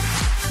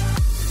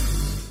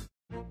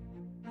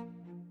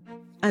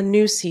 A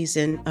new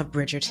season of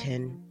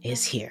Bridgerton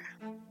is here.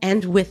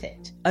 And with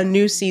it, a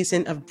new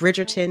season of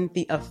Bridgerton,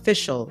 the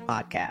official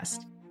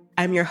podcast.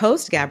 I'm your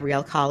host,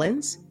 Gabrielle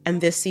Collins,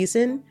 and this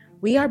season,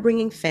 we are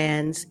bringing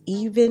fans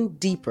even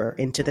deeper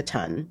into the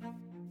ton.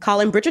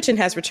 Colin Bridgerton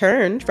has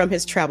returned from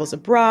his travels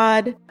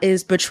abroad.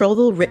 Is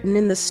betrothal written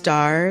in the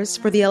stars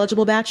for the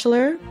eligible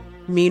bachelor?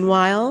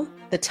 Meanwhile,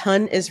 the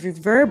ton is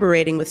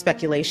reverberating with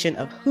speculation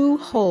of who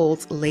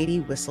holds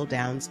Lady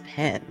Whistledown's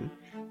pen.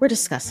 We're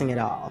discussing it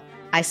all.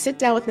 I sit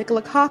down with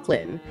Nicola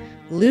Coughlan,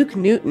 Luke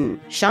Newton,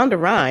 Shonda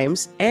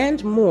Rhimes,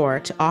 and more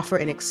to offer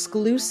an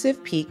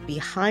exclusive peek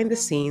behind the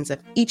scenes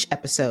of each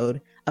episode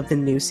of the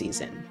new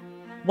season.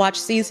 Watch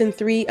season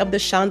 3 of the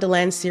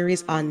Shondaland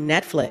series on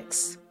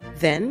Netflix.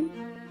 Then,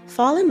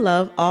 fall in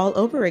love all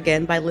over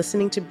again by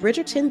listening to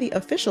Bridgerton, the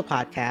official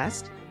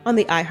podcast, on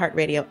the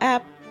iHeartRadio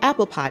app,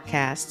 Apple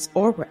Podcasts,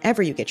 or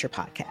wherever you get your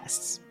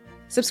podcasts.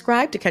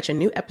 Subscribe to catch a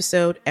new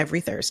episode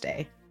every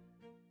Thursday.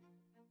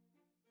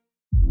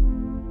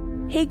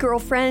 Hey,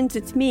 girlfriends,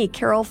 it's me,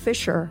 Carol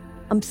Fisher.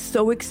 I'm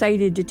so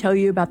excited to tell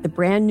you about the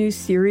brand new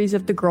series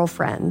of The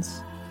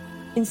Girlfriends.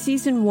 In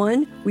season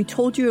 1, we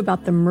told you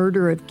about the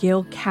murder of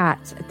Gail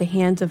Katz at the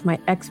hands of my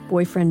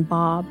ex-boyfriend,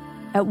 Bob.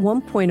 At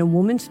one point, a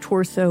woman's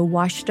torso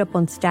washed up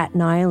on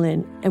Staten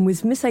Island and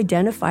was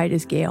misidentified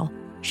as Gail.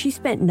 She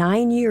spent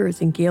 9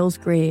 years in Gail's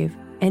grave,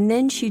 and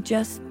then she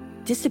just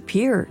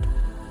disappeared.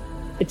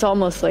 It's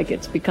almost like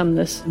it's become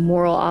this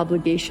moral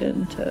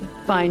obligation to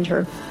find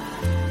her.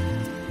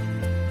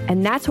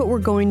 And that's what we're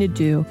going to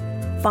do.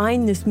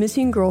 Find this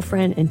missing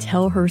girlfriend and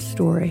tell her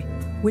story.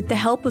 With the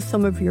help of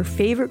some of your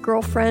favorite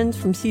girlfriends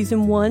from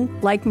season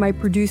 1, like my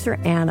producer,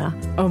 Anna.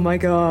 Oh my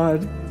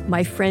God.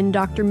 My friend,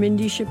 Dr.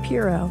 Mindy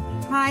Shapiro.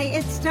 Hi,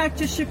 it's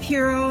Dr.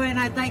 Shapiro, and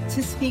I'd like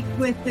to speak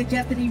with the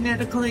deputy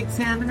medical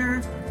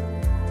examiner.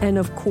 And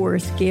of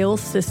course, Gail's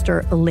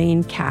sister,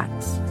 Elaine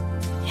Katz.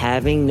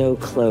 Having no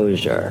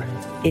closure,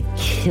 it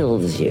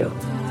kills you.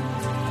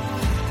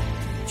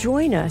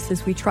 Join us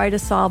as we try to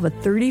solve a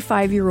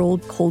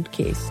 35-year-old cold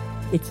case.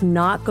 It's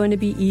not going to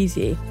be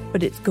easy,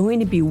 but it's going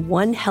to be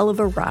one hell of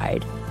a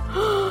ride.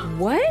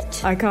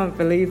 What? I can't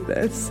believe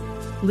this.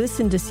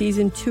 Listen to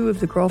season 2 of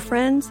The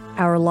Girlfriends,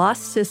 Our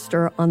Lost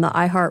Sister on the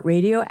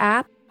iHeartRadio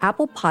app,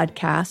 Apple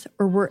Podcasts,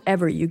 or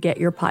wherever you get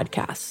your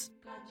podcasts.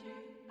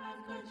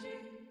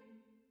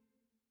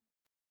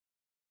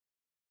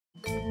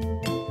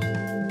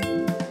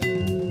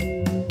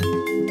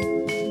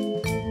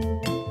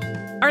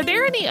 Are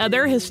there any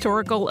other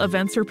historical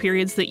events or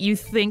periods that you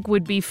think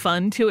would be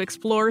fun to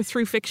explore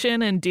through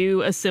fiction and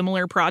do a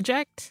similar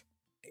project?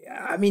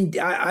 I mean,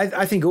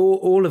 I think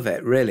all of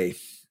it, really.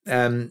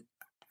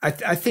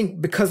 I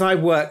think because I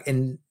work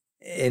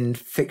in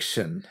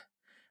fiction,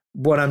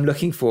 what I'm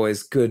looking for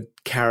is good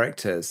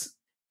characters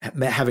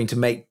having to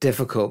make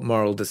difficult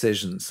moral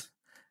decisions.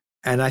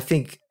 And I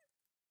think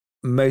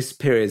most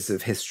periods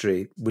of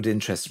history would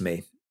interest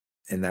me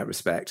in that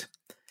respect.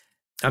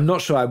 I'm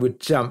not sure I would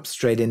jump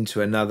straight into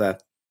another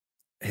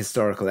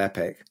historical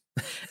epic.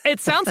 It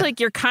sounds like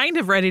you're kind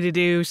of ready to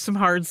do some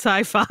hard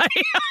sci-fi.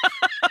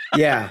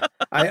 Yeah,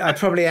 I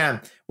probably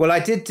am. Well, I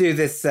did do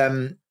this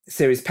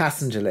series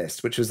Passenger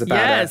List, which was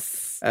about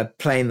a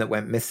plane that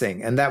went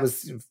missing. And that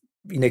was,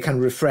 kind of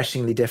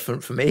refreshingly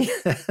different for me.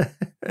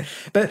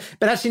 But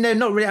actually, no,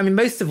 not really. I mean,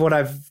 most of what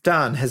I've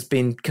done has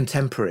been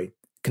contemporary.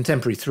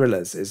 Contemporary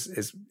thrillers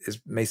is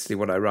mostly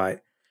what I write.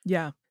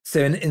 Yeah.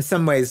 So in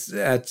some ways,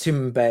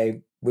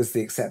 Tumanbay was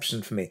the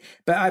exception for me.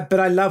 But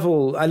I love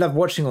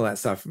watching all that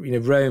stuff.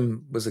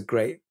 Rome was a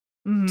great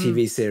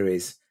TV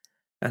series,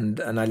 and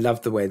I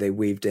loved the way they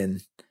weaved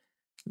in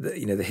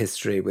the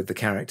history with the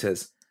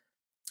characters.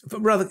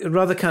 But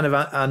rather kind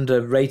of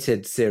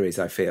underrated series,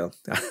 I feel.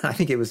 I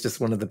think it was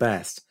just one of the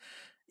best.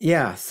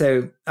 Yeah,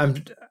 so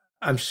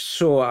I'm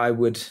sure I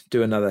would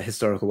do another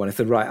historical one if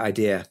the right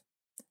idea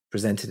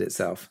presented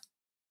itself.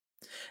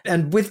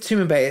 And with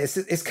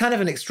Tumanbay, it's kind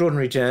of an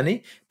extraordinary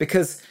journey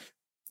because,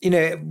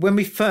 when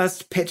we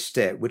first pitched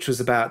it, which was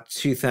about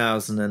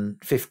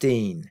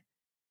 2015,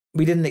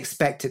 we didn't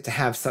expect it to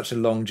have such a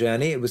long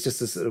journey. It was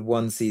just a sort of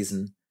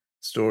one-season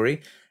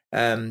story.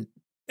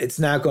 It's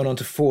now gone on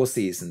to 4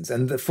 seasons,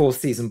 and the 4th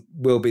season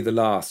will be the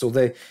last,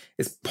 although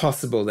it's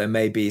possible there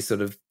may be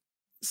sort of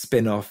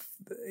spin-off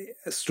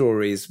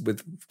stories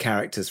with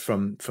characters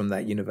from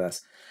that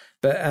universe.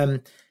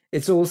 But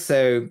it's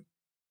also,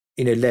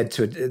 led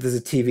to there's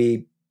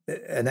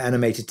an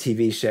animated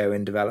TV show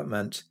in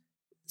development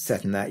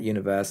set in that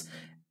universe.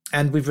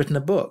 And we've written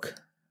a book,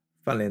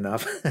 funnily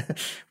enough,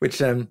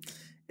 which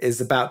is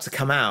about to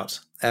come out,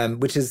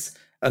 which is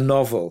a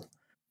novel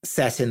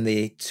set in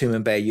the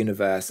Tumanbay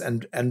universe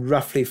and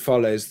roughly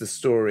follows the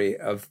story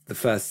of the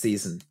first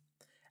season.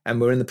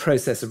 And we're in the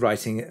process of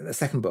writing a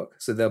second book.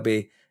 So there'll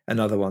be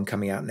another one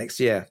coming out next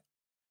year.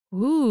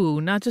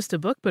 Ooh, not just a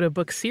book, but a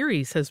book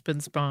series has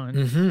been spawned.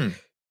 Mm-hmm.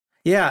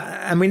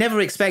 Yeah, and we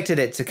never expected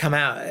it to come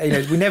out.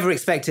 We never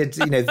expected,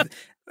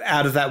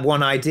 out of that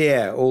one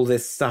idea, all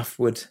this stuff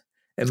would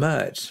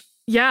emerge.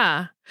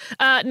 Yeah.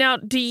 Now,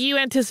 do you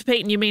anticipate,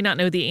 and you may not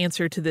know the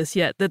answer to this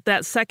yet,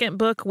 that second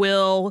book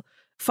will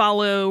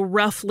follow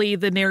roughly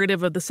the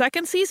narrative of the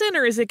second season,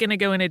 or is it going to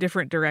go in a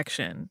different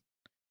direction?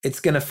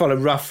 It's going to follow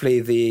roughly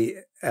the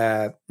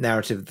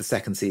narrative of the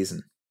second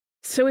season.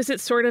 So is it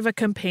sort of a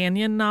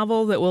companion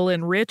novel that will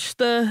enrich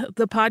the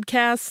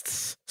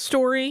podcast's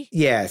story?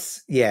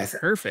 Yes.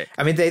 Perfect.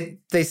 I mean,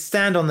 they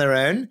stand on their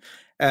own,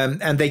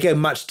 and they go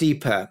much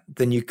deeper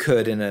than you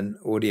could in an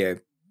audio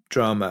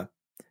drama.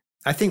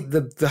 I think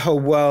the whole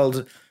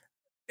world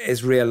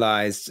is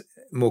realized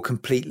more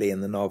completely in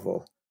the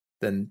novel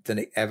than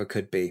it ever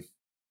could be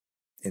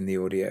in the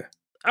audio.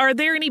 Are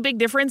there any big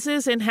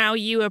differences in how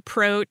you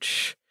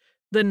approach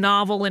the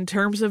novel in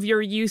terms of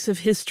your use of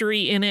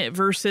history in it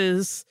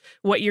versus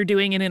what you're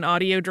doing in an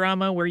audio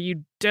drama where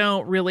you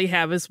don't really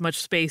have as much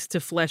space to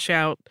flesh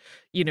out,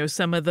 you know,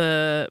 some of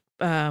the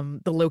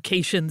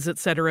locations, et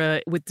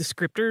cetera, with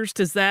descriptors?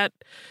 Does that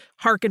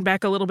harken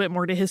back a little bit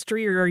more to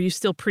history, or are you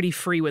still pretty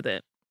free with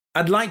it?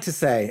 I'd like to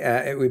say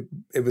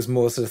it was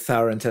more sort of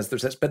thorough in terms of the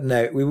research, but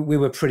no, we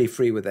were pretty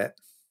free with it.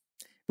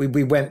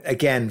 We went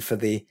again for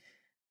the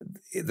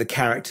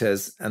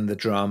characters and the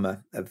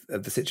drama of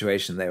the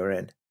situation they were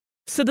in.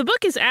 So the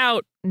book is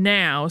out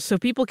now, so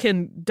people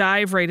can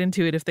dive right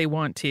into it if they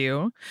want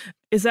to.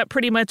 Is that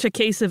pretty much a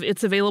case of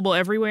it's available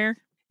everywhere?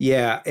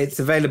 Yeah, it's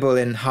available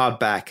in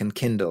hardback and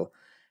Kindle,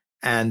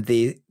 and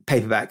the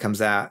paperback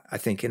comes out, I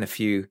think, in a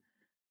few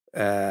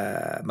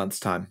months'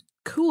 time.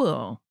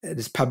 Cool. It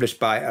is published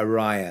by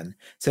Orion,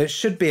 so it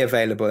should be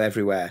available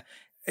everywhere.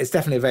 It's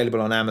definitely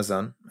available on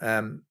Amazon,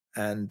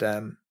 and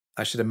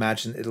I should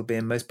imagine it'll be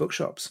in most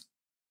bookshops.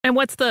 And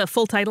what's the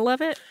full title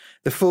of it?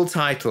 The full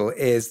title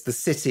is The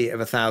City of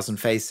a Thousand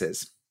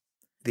Faces,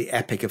 The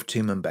Epic of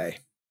Tumanbay.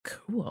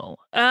 Cool.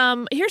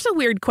 Here's a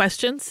weird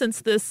question.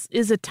 Since this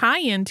is a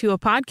tie-in to a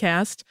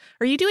podcast,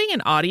 are you doing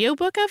an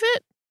audiobook of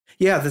it?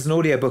 Yeah, there's an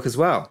audiobook as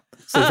well.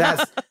 So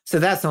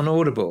that's on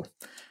Audible.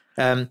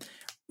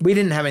 We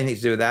didn't have anything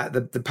to do with that.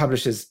 The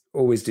publishers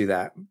always do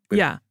that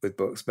with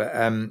books. But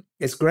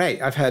it's great.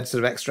 I've heard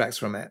sort of extracts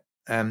from it.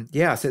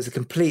 So it's a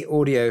complete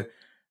audio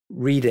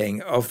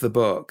reading of the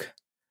book.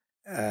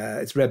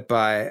 It's read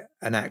by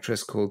an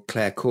actress called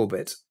Claire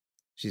Corbett.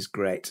 She's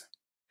great.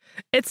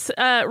 It's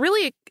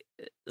really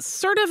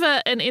sort of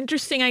an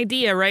interesting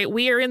idea, right?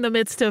 We are in the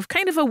midst of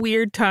kind of a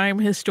weird time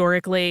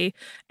historically,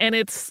 and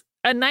it's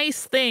a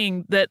nice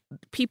thing that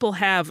people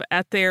have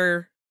at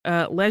their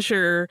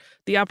leisure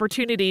the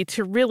opportunity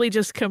to really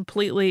just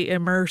completely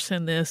immerse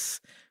in this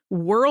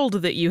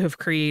world that you have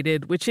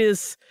created, which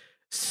is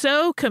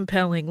so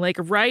compelling. Like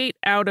right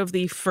out of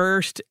the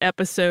first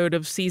episode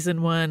of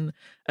season 1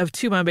 of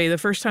Tumanbay, the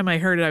first time I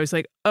heard it, I was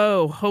like,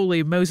 oh,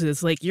 holy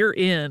Moses, like you're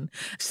in.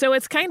 So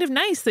it's kind of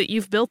nice that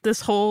you've built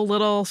this whole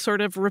little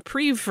sort of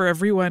reprieve for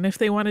everyone if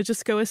they want to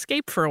just go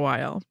escape for a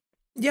while.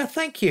 Yeah,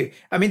 thank you.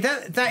 I mean,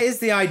 that is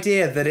the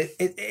idea, that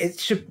it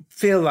should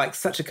feel like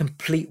such a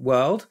complete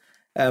world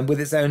with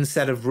its own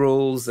set of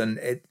rules, and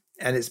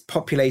it's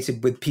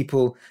populated with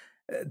people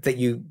that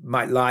you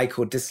might like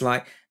or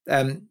dislike.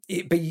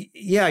 But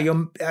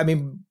yeah,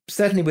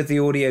 certainly with the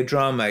audio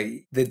drama,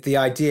 the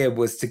idea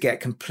was to get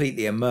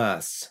completely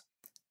immersed,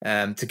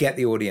 to get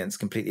the audience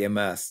completely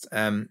immersed.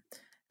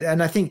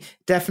 And I think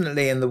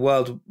definitely in the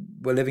world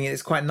we're living in,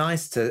 it's quite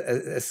nice to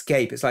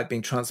escape. It's like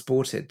being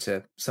transported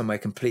to somewhere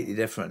completely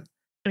different.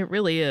 It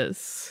really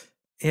is.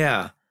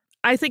 Yeah.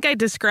 I think I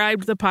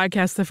described the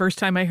podcast the first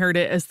time I heard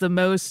it as the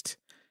most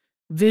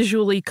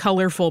visually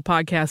colorful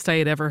podcast I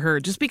had ever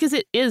heard, just because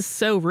it is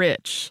so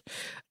rich.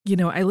 You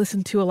know, I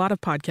listen to a lot of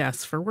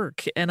podcasts for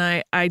work, and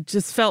I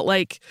just felt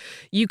like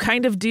you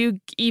kind of do,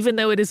 even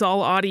though it is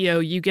all audio,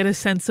 you get a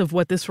sense of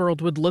what this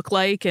world would look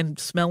like and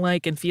smell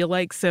like and feel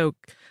like. So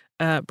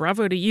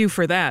bravo to you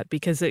for that,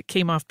 because it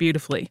came off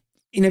beautifully.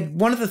 You know,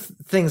 one of the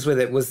things with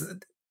it was,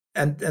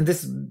 and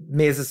this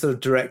me as a sort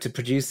of director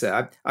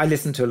producer, I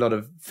listen to a lot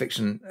of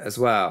fiction as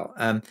well.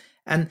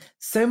 And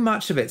so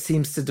much of it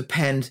seems to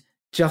depend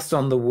just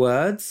on the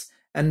words.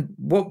 And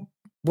what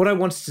I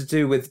wanted to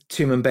do with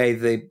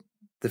Tumanbay,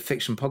 the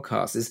fiction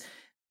podcast,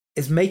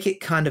 is make it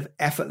kind of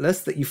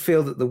effortless, that you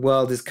feel that the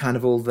world is kind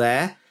of all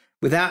there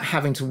without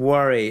having to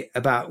worry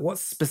about what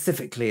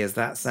specifically is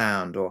that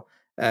sound, or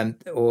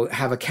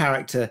have a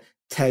character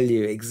tell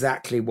you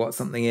exactly what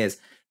something is.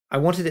 I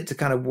wanted it to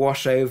kind of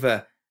wash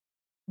over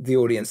the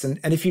audience. And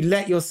if you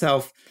let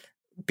yourself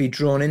be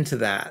drawn into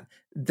that,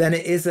 then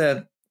it is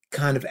a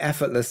kind of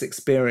effortless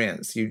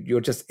experience. You're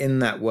just in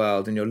that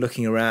world, and you're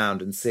looking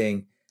around and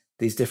seeing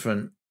these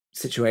different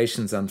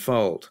situations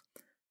unfold.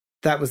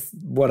 That was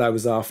what I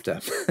was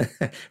after.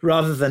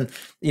 Rather than,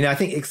 I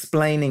think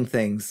explaining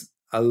things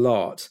a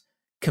lot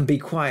can be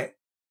quite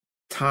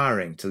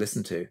tiring to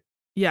listen to.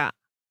 Yeah.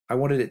 I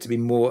wanted it to be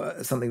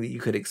more something that you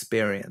could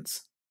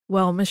experience.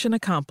 Well, mission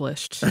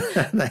accomplished.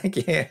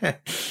 Thank you.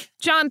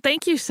 John,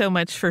 thank you so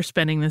much for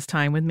spending this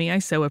time with me. I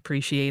so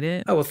appreciate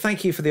it. Oh, well,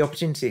 thank you for the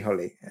opportunity,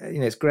 Holly.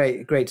 It's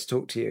great to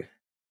talk to you.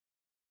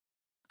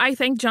 I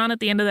thanked John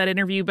at the end of that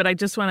interview, but I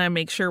just want to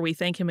make sure we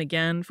thank him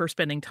again for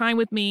spending time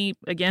with me,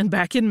 again,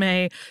 back in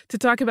May, to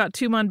talk about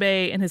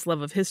Tumanbay and his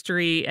love of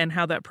history and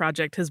how that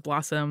project has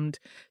blossomed.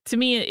 To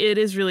me, it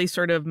is really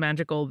sort of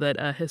magical that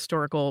a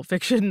historical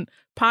fiction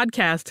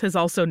podcast has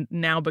also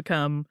now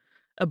become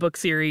a book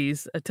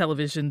series, a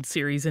television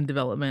series in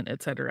development,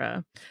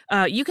 etc.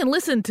 You can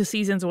listen to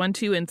seasons 1,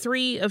 2, and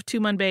 3 of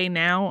Tumanbay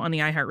now on the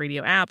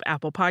iHeartRadio app,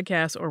 Apple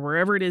Podcasts, or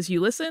wherever it is you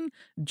listen,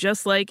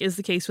 just like is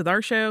the case with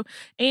our show.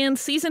 And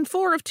season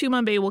 4 of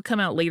Tumanbay will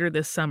come out later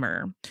this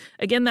summer.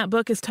 Again, that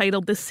book is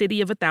titled The City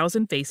of a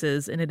Thousand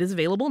Faces, and it is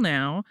available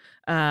now,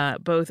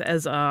 both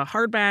as a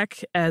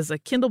hardback, as a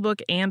Kindle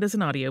book, and as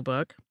an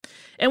audiobook.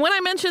 And when I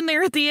mentioned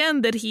there at the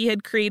end that he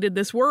had created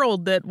this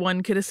world that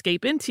one could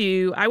escape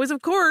into, I was,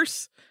 of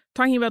course,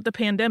 talking about the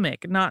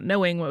pandemic, not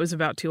knowing what was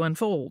about to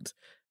unfold.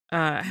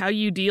 How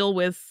you deal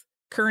with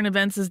current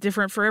events is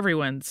different for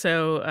everyone.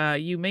 So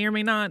you may or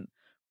may not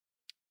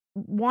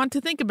want to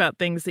think about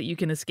things that you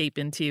can escape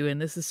into. And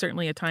this is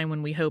certainly a time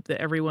when we hope that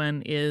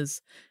everyone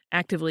is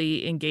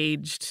actively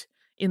engaged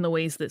in the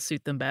ways that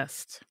suit them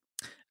best.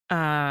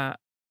 I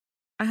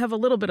have a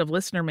little bit of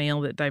listener mail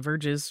that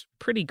diverges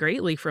pretty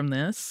greatly from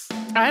this.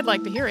 I'd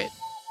like to hear it.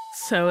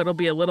 So it'll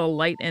be a little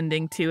light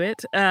ending to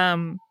it.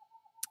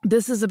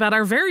 This is about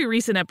our very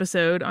recent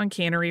episode on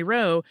Cannery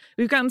Row.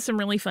 We've gotten some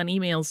really fun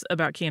emails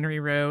about Cannery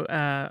Row,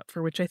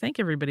 for which I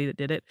thank everybody that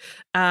did it.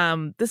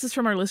 This is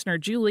from our listener,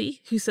 Julie,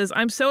 who says,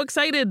 I'm so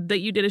excited that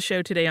you did a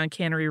show today on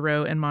Cannery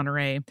Row in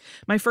Monterey.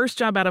 My first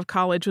job out of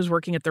college was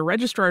working at the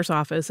registrar's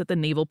office at the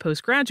Naval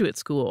Postgraduate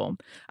School.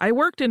 I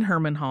worked in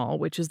Herman Hall,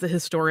 which is the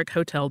historic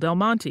Hotel Del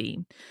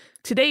Monte.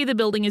 Today, the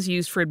building is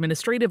used for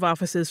administrative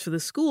offices for the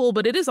school,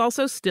 but it is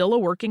also still a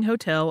working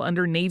hotel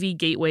under Navy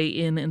Gateway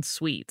Inn and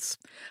Suites.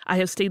 I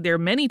have stayed there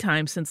many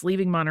times since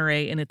leaving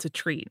Monterey, and it's a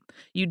treat.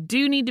 You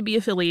do need to be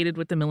affiliated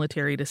with the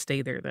military to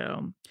stay there,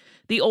 though.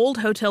 The old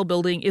hotel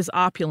building is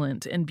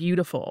opulent and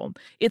beautiful.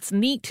 It's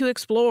neat to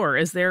explore,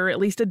 as there are at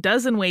least a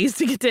dozen ways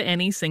to get to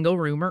any single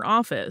room or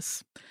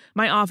office.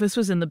 My office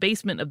was in the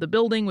basement of the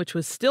building, which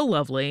was still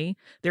lovely.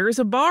 There is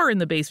a bar in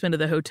the basement of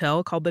the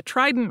hotel called the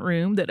Trident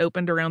Room that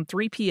opened around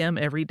 3 p.m.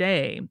 every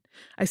day.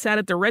 I sat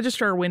at the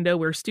registrar window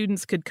where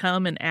students could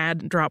come and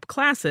add and drop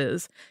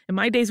classes, and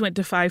my days went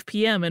to 5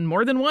 p.m., and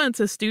more than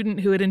once a student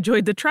who had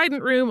enjoyed the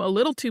Trident Room a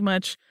little too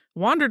much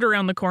wandered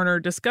around the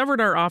corner,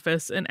 discovered our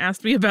office, and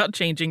asked me about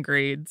changing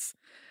grades.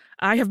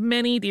 I have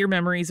many dear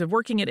memories of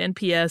working at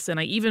NPS,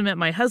 and I even met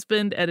my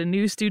husband at a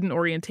new student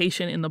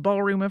orientation in the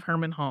ballroom of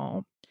Herman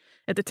Hall.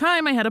 At the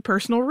time, I had a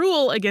personal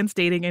rule against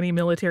dating any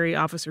military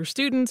officer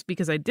students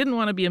because I didn't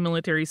want to be a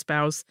military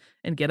spouse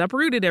and get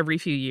uprooted every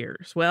few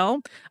years.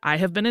 Well, I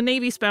have been a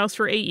Navy spouse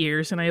for 8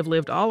 years, and I have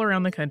lived all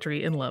around the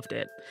country and loved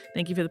it.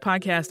 Thank you for the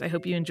podcast. I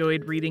hope you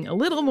enjoyed reading a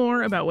little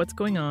more about what's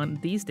going on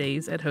these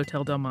days at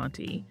Hotel Del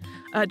Monte.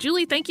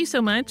 Julie, thank you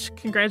so much.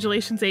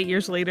 Congratulations 8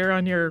 years later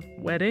on your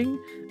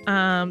wedding.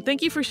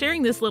 Thank you for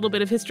sharing this little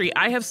bit of history.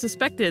 I have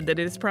suspected that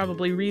it is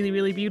probably really,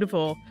 really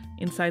beautiful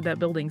inside that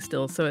building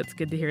still, so it's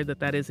good to hear that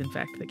that is in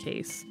fact the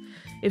case.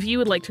 If you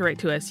would like to write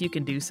to us, you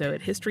can do so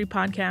at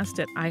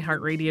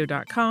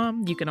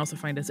historypodcast@iheartradio.com. You can also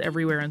find us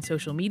everywhere on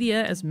social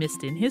media as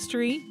Missed in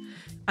History.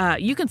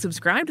 You can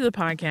subscribe to the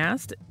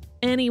podcast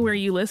anywhere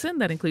you listen.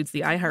 That includes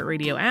the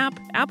iHeartRadio app,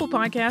 Apple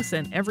Podcasts,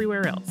 and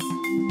everywhere else.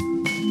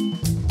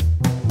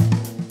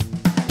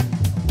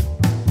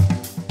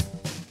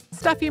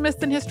 Stuff You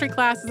Missed in History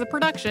Class is a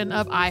production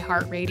of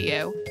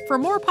iHeartRadio. For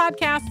more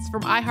podcasts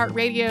from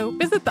iHeartRadio,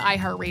 visit the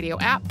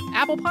iHeartRadio app,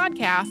 Apple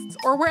Podcasts,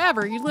 or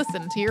wherever you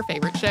listen to your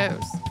favorite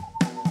shows.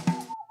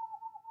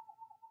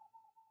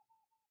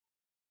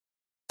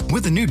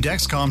 With the new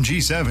Dexcom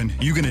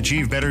G7, you can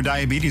achieve better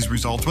diabetes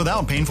results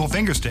without painful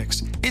finger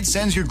sticks. It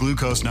sends your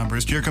glucose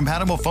numbers to your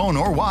compatible phone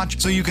or watch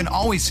so you can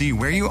always see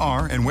where you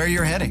are and where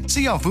you're heading.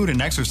 See how food and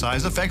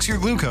exercise affects your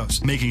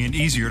glucose, making it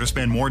easier to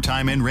spend more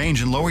time in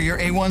range and lower your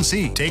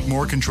A1C. Take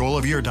more control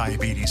of your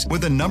diabetes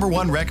with the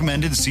 #1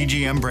 recommended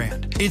CGM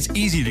brand. It's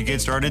easy to get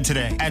started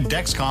today at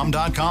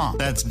Dexcom.com.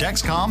 That's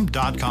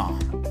Dexcom.com.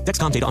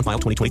 Dexcom data on file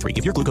 2023.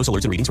 If your glucose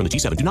alerts and readings from the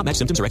G7 do not match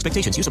symptoms or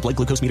expectations, use a blood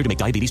glucose meter to make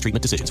diabetes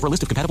treatment decisions. For a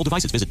list of compatible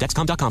devices, visit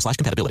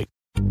Dexcom.com/compatibility.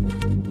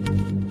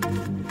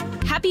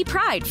 Happy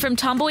Pride from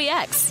Tomboy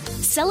X,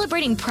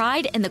 celebrating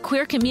pride and the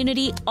queer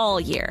community all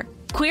year.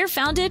 Queer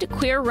founded,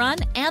 queer run,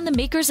 and the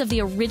makers of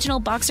the original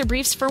boxer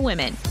briefs for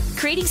women,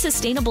 creating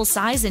sustainable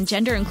size and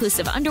gender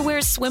inclusive underwear,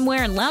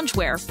 swimwear, and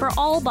loungewear for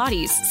all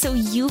bodies so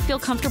you feel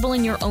comfortable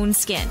in your own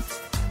skin.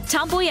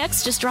 Tomboy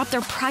X just dropped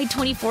their Pride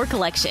 24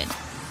 collection.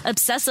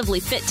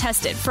 Obsessively fit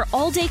tested for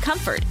all-day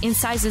comfort in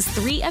sizes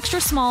 3 extra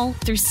small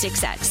through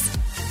 6X.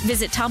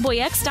 Visit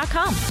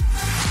tomboyx.com.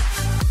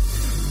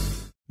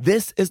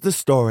 This is the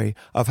story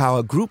of how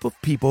a group of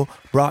people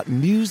brought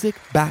music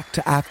back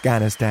to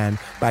Afghanistan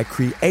by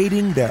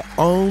creating their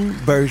own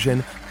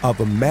version of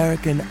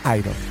American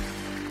Idol.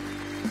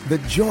 The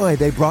joy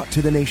they brought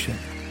to the nation.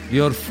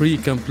 You're free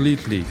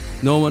completely.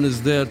 No one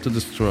is there to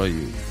destroy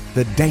you.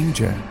 The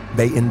danger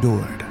they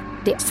endured.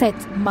 They said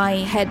my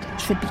head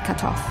should be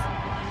cut off.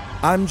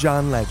 I'm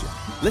John Legend.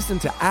 Listen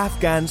to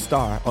Afghan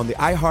Star on the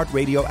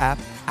iHeartRadio app,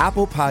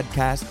 Apple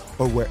Podcasts,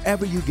 or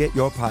wherever you get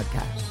your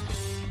podcasts.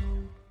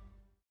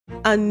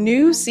 A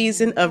new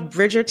season of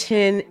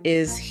Bridgerton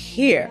is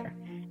here.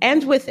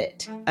 And with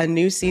it, a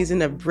new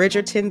season of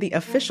Bridgerton, the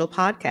official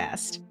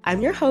podcast. I'm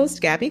your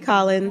host, Gabby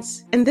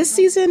Collins, and this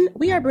season,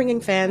 we are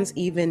bringing fans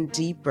even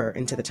deeper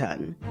into the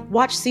ton.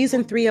 Watch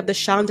season 3 of the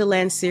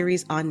Shondaland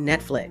series on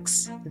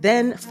Netflix.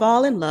 Then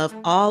fall in love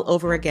all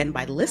over again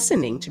by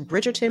listening to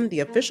Bridgerton,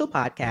 the official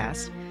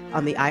podcast,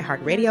 on the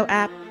iHeartRadio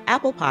app,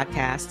 Apple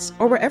Podcasts,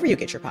 or wherever you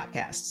get your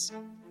podcasts.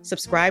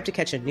 Subscribe to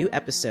catch a new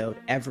episode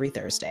every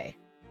Thursday.